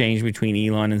Twitter exchange between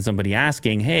Elon and somebody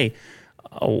asking, hey,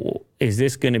 is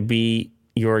this going to be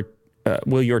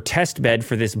will your test bed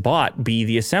for this bot be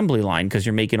the assembly line? Because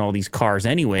you're making all these cars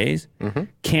anyways.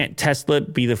 Can't Tesla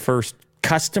be the first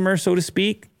customer, so to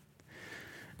speak,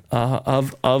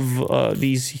 of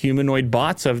these humanoid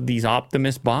bots, of these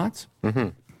Optimus bots?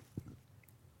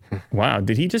 Wow,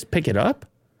 did he just pick it up?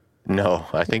 No,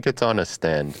 I think it's on a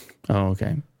stand. Oh,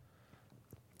 okay.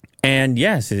 And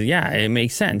yes, yeah, it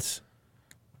makes sense.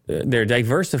 They're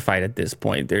diversified at this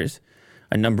point. There's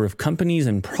a number of companies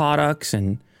and products,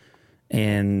 and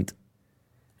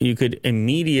you could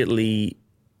immediately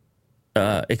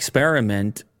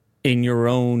experiment in your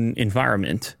own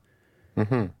environment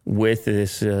with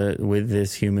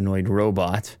this humanoid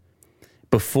robot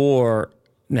before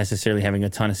necessarily having a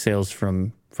ton of sales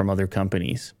from other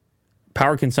companies.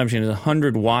 Power consumption is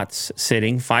 100 watts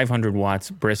sitting, 500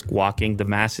 watts brisk walking. The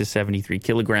mass is 73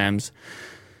 kilograms.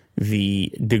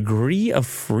 The degree of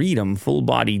freedom, full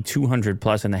body 200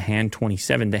 plus, and the hand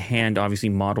 27. The hand obviously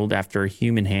modeled after a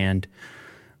human hand,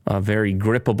 very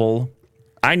grippable.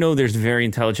 I know there's very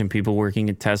intelligent people working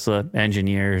at Tesla,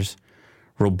 engineers,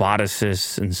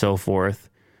 roboticists, and so forth.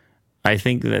 I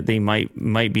think that they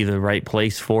might be the right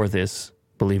place for this.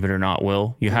 Believe it or not,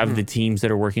 Will. You have the teams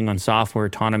that are working on software,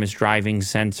 autonomous driving,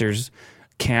 sensors,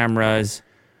 cameras,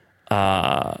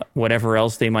 whatever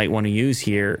else they might want to use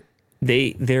here.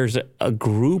 There's a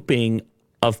grouping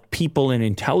of people and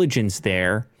intelligence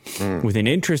there with an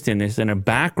interest in this and a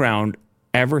background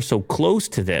ever so close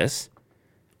to this.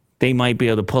 They might be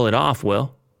able to pull it off,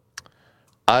 Will.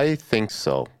 I think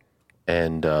so.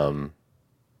 And,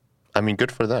 I mean,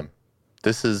 good for them.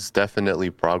 This is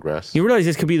definitely progress. You realize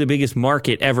this could be the biggest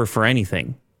market ever for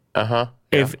anything. Yeah.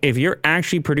 If you're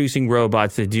actually producing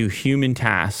robots that do human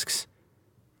tasks,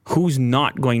 who's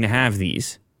not going to have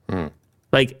these?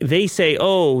 Like they say,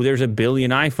 oh, there's 1 billion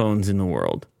iPhones in the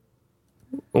world,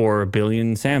 or 1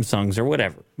 billion Samsungs, or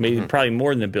whatever. Maybe probably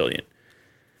more than 1 billion.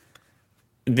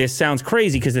 This sounds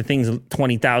crazy because the thing's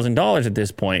 $20,000 at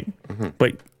this point,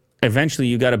 but eventually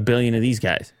you got 1 billion of these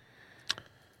guys.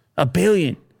 1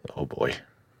 billion. Oh boy.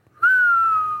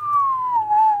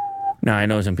 Now I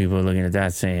know some people are looking at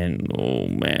that saying, "Oh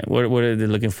man, what are they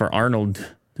looking for? Arnold?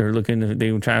 They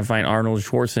were trying to find Arnold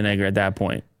Schwarzenegger at that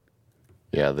point."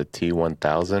 Yeah, the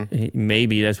T1000.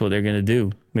 Maybe that's what they're going to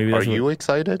do. Maybe. Are you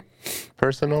excited,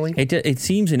 personally? It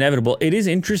seems inevitable. It is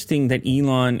interesting that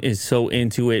Elon is so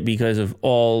into it because of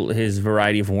all his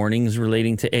variety of warnings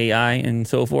relating to AI and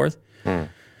so forth.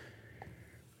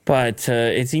 But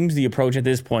it seems the approach at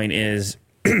this point is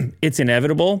it's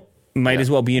inevitable. Might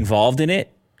as well be involved in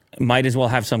it. Might as well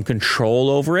have some control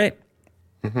over it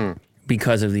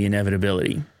because of the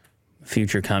inevitability,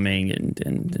 future coming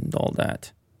and all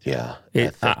that. Yeah,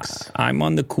 ethics. I'm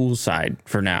on the cool side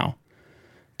for now,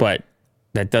 but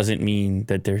that doesn't mean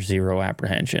that there's zero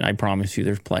apprehension. I promise you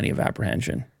there's plenty of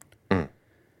apprehension.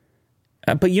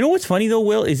 But you know what's funny though,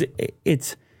 Will, is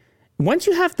it's once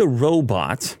you have the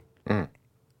robots,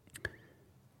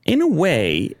 in a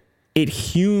way, it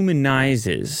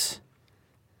humanizes.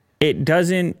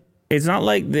 It's not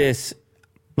like this,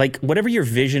 like whatever your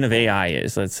vision of AI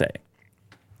is, let's say,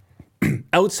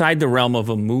 outside the realm of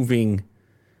a moving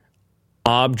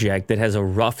object that has a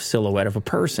rough silhouette of a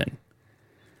person.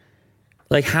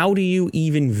 Like, how do you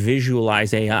even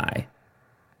visualize AI?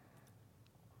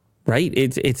 Right?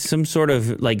 It's some sort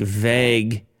of like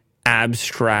vague,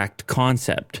 abstract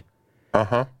concept.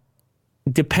 Uh-huh.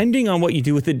 Depending on what you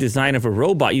do with the design of a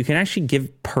robot, you can actually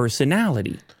give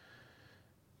personality.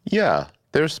 Yeah,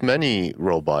 there's many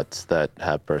robots that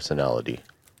have personality.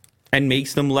 And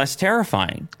makes them less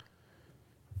terrifying.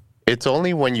 It's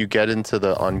only when you get into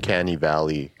the uncanny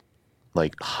valley,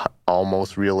 like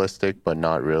almost realistic, but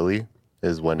not really,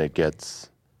 is when it gets...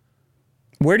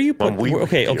 Where do you put... When we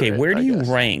Okay, review it, where do I you guess.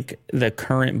 rank the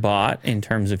current bot in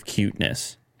terms of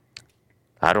cuteness?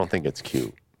 I don't think it's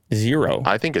cute. 0.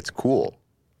 I think it's cool.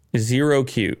 0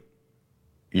 cute.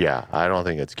 Yeah, I don't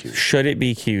think it's cute. Should it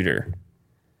be cuter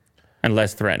and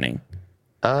less threatening?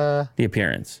 The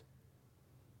appearance.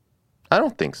 I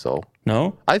don't think so.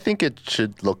 No? I think it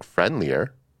should look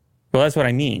friendlier. Well, that's what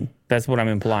I mean. That's what I'm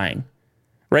implying.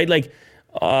 Right? Like,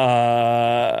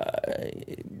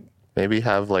 Maybe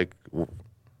have like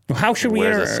how should we...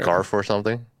 wears a scarf or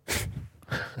something.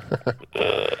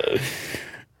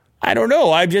 I don't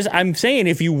know. I'm saying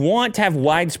if you want to have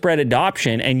widespread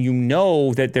adoption and you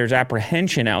know that there's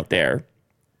apprehension out there,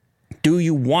 do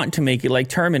you want to make it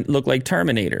like look like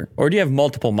Terminator? Or do you have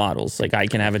multiple models? Like I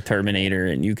can have a Terminator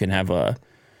and you can have a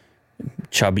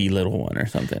chubby little one or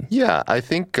something. Yeah, I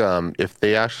think if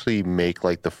they actually make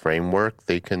like the framework,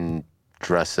 they can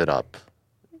dress it up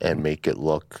and make it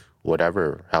look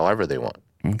however they want.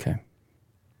 Okay.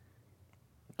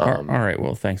 All right.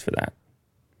 Well, thanks for that.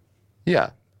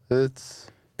 Yeah,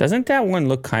 Doesn't that one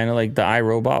look kind of like the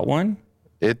iRobot one?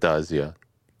 it does, yeah.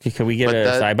 Can we get But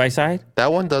a side-by-side?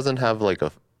 That one doesn't have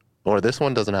this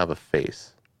one doesn't have a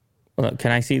face. Well,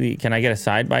 can I get a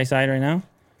side-by-side right now?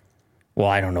 Well,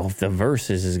 I don't know if the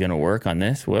Versus is going to work on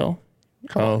this, Will.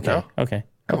 on, no. Okay.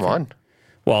 Come on.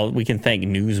 Well, we can thank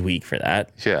Newsweek for that.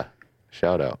 Yeah,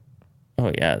 shout out.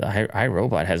 Oh, yeah. The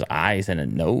iRobot has eyes and a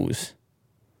nose.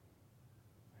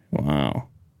 Wow.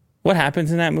 What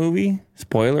happens in that movie?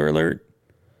 Spoiler alert.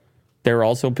 They're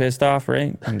also pissed off,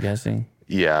 right? I'm guessing.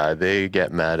 Yeah, they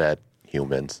get mad at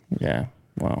humans Yeah.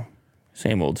 Well,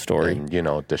 same old story.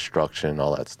 and, destruction,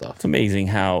 all that stuff. It's amazing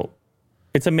how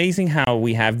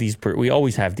we have we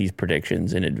always have these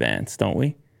predictions in advance, don't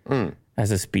we?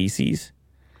 As a species.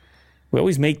 We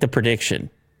always make the prediction.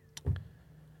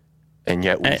 And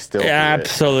yet we still do it.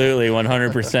 Absolutely,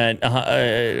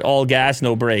 100%. All gas,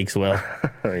 no brakes, Will.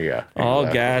 Yeah. All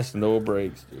exactly. gas, no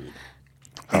brakes, dude.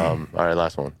 All right,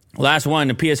 last one. Last one,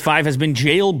 the PS5 has been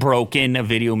jailbroken. A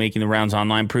video making the rounds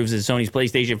online proves that Sony's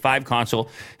PlayStation 5 console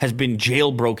has been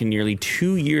jailbroken nearly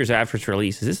 2 years after its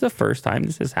release. Is this the first time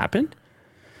this has happened?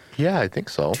 Yeah, I think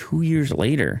so. 2 years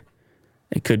later.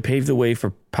 It could pave the way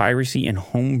for piracy and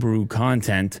homebrew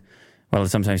content. While it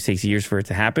sometimes takes years for it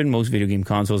to happen, most video game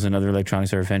consoles and other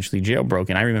electronics are eventually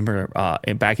jailbroken. I remember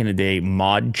back in the day,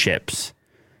 mod chips.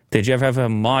 Did you ever have a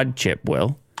mod chip,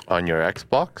 Will? On your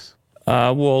Xbox?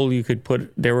 Well,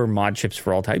 there were mod chips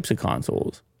for all types of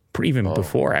consoles, even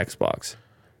before Xbox.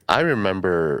 I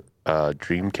remember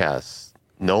Dreamcast,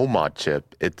 no mod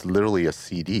chip. It's literally a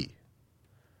CD.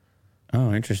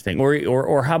 Oh, interesting.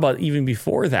 Or how about even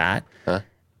before that? Huh?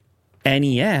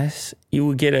 NES, you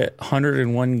would get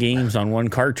 101 games on one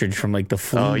cartridge from like the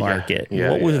flea market. Yeah,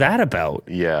 what was that about?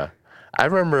 Yeah. I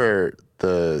remember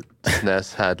the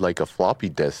SNES had like a floppy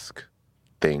disk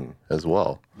thing as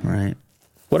well. Right.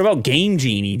 What about Game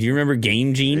Genie? Do you remember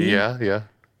Game Genie? Yeah.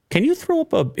 Can you throw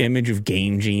up an image of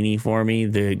Game Genie for me?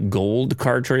 The gold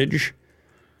cartridge?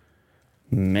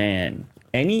 Man,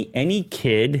 any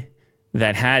kid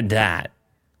that had that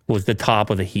was the top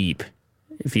of the heap.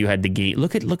 If you had the gate,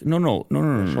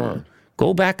 no.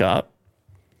 Go back up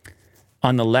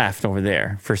on the left over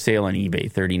there for sale on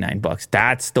eBay, $39.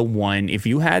 That's the one. If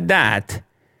you had that,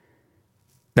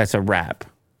 that's a wrap.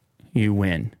 You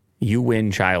win. You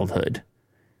win childhood.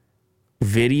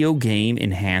 video game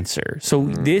enhancer. So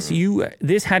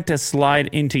this had to slide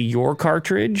into your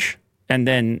cartridge and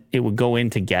then it would go in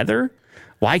together.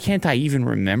 Why can't I even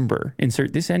remember?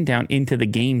 Insert this end down into the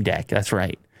game deck. That's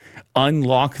right.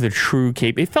 Unlock the true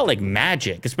cape. It felt like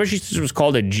magic, especially since it was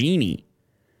called a genie.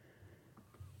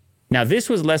 Now, this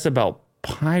was less about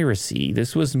piracy.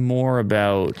 This was more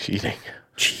about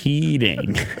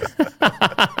cheating.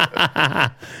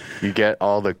 You get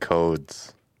all the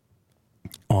codes.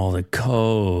 All the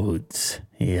codes.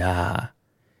 Yeah.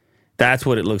 That's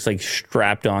what it looks like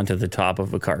strapped onto the top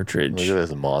of a cartridge. Look at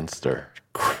this monster.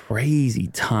 Crazy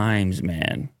times,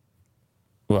 man.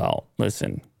 Well,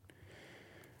 listen.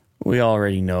 We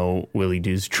already know Willie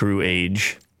Doo's true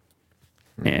age.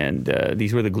 And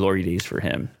these were the glory days for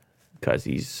him. Because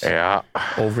he's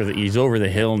over the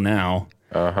hill now.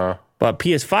 Uh-huh. But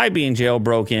PS5 being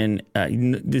jailbroken,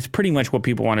 it's pretty much what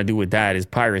people want to do with that is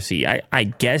piracy. I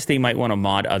guess they might want to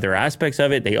mod other aspects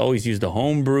of it. They always use the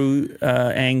homebrew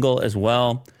angle as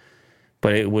well.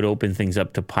 But it would open things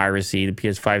up to piracy. The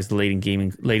PS5 is the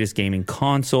latest gaming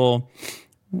console.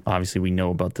 Obviously, we know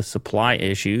about the supply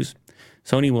issues.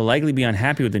 Sony will likely be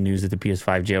unhappy with the news that the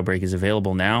PS5 jailbreak is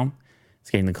available now. It's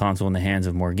getting the console in the hands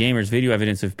of more gamers. Video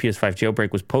evidence of PS5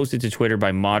 jailbreak was posted to Twitter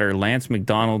by modder Lance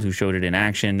McDonald, who showed it in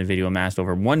action. The video amassed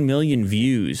over 1 million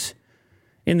views.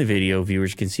 In the video,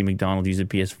 viewers can see McDonald use a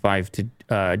PS5 to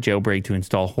jailbreak to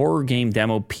install horror game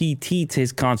demo PT to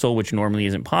his console, which normally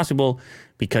isn't possible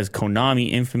because Konami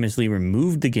infamously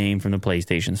removed the game from the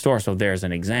PlayStation Store. So there's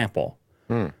an example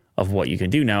of what you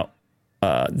can do. Now,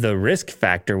 the risk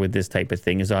factor with this type of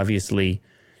thing is obviously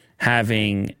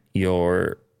having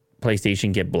your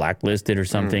PlayStation get blacklisted or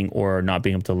something, or not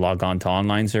being able to log on to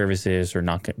online services, or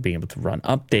not being able to run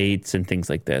updates and things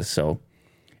like this. So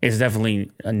it's definitely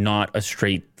not a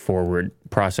straightforward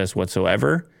process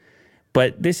whatsoever.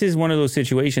 But this is one of those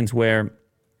situations where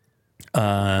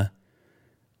when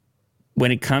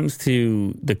it comes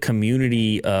to the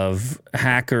community of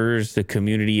hackers, the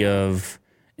community of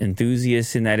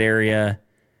enthusiasts in that area,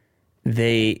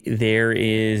 there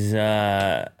is...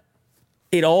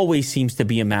 it always seems to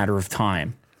be a matter of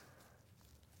time.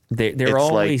 There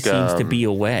always seems to be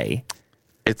a way.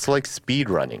 It's like speed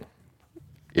running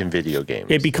in video games.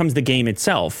 It becomes the game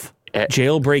itself.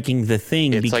 Jailbreaking the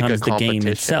thing becomes the game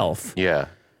itself. Yeah.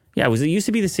 Yeah, it used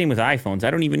to be the same with iPhones.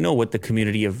 I don't even know what the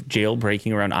community of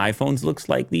jailbreaking around iPhones looks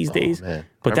like these days. Man.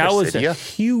 But Remember that was Cydia? a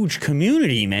huge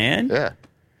community, man. Yeah.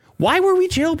 Why were we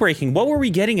jailbreaking? What were we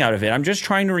getting out of it? I'm just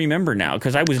trying to remember now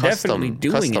because I was definitely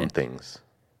doing custom it. things.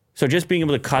 So just being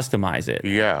able to customize it.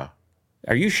 Yeah.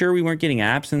 Are you sure we weren't getting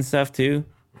apps and stuff too?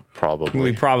 Probably.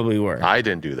 We probably were. I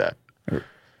didn't do that.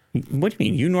 What do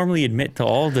you mean? You normally admit to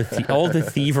all the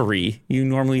thievery. You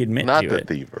normally admit Not to the it.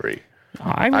 thievery.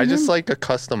 I just like a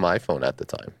custom iPhone at the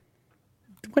time.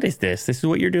 What is this? This is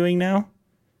what you're doing now?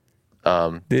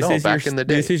 Back in the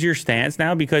day. This is your stance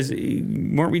now? Because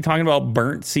weren't we talking about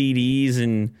burnt CDs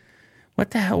and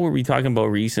what the hell were we talking about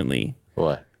recently?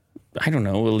 What? I don't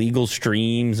know, illegal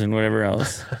streams and whatever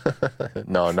else.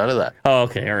 No, none of that. Oh,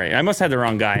 okay, all right. I must have the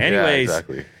wrong guy. Anyways, yeah,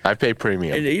 exactly. I pay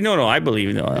premium. No, I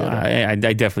believe. No, I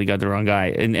definitely got the wrong guy.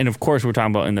 And of course, we're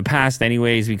talking about in the past,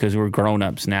 anyways, because we're grown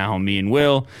ups now. Me and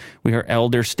Will, we are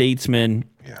elder statesmen.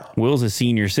 Yeah. Will's a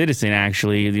senior citizen,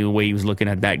 actually, the way he was looking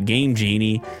at that game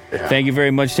genie. Yeah. Thank you very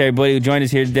much to everybody who joined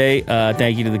us here today.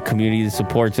 Thank you to the community that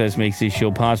supports us, makes this show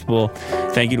possible.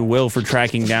 Thank you to Will for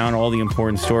tracking down all the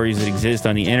important stories that exist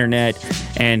on the internet.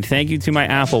 And thank you to my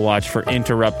Apple Watch for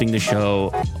interrupting the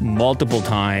show multiple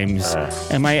times.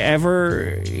 Am I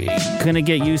ever going to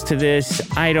get used to this?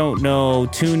 I don't know.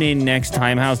 Tune in next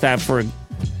time. How's that for a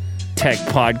tech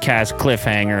podcast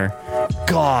cliffhanger?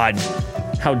 God.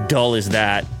 How dull is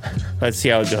that? Let's see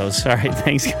how it goes. All right,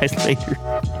 thanks, guys. Later.